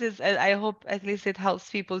think this is, I hope at least it helps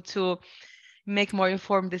people to make more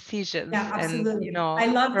informed decisions. Yeah, absolutely. And, you know, I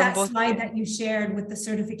love that slide that you shared with the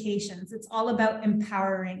certifications. It's all about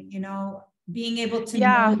empowering, you know, being able to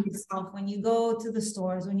know yourself when you go to the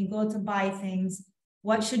stores, when you go to buy things.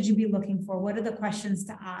 What should you be looking for? What are the questions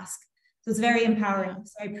to ask? So it's very empowering.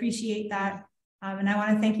 So I appreciate that. And I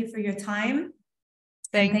want to thank you for your time.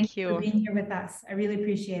 Thank you for being here with us. I really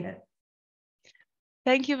appreciate it.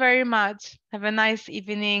 Thank you very much. Have a nice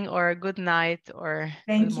evening or good night or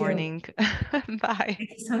good morning. Bye.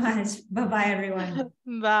 Thank you so much. Bye-bye, everyone.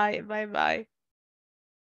 Bye. Bye.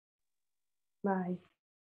 Bye.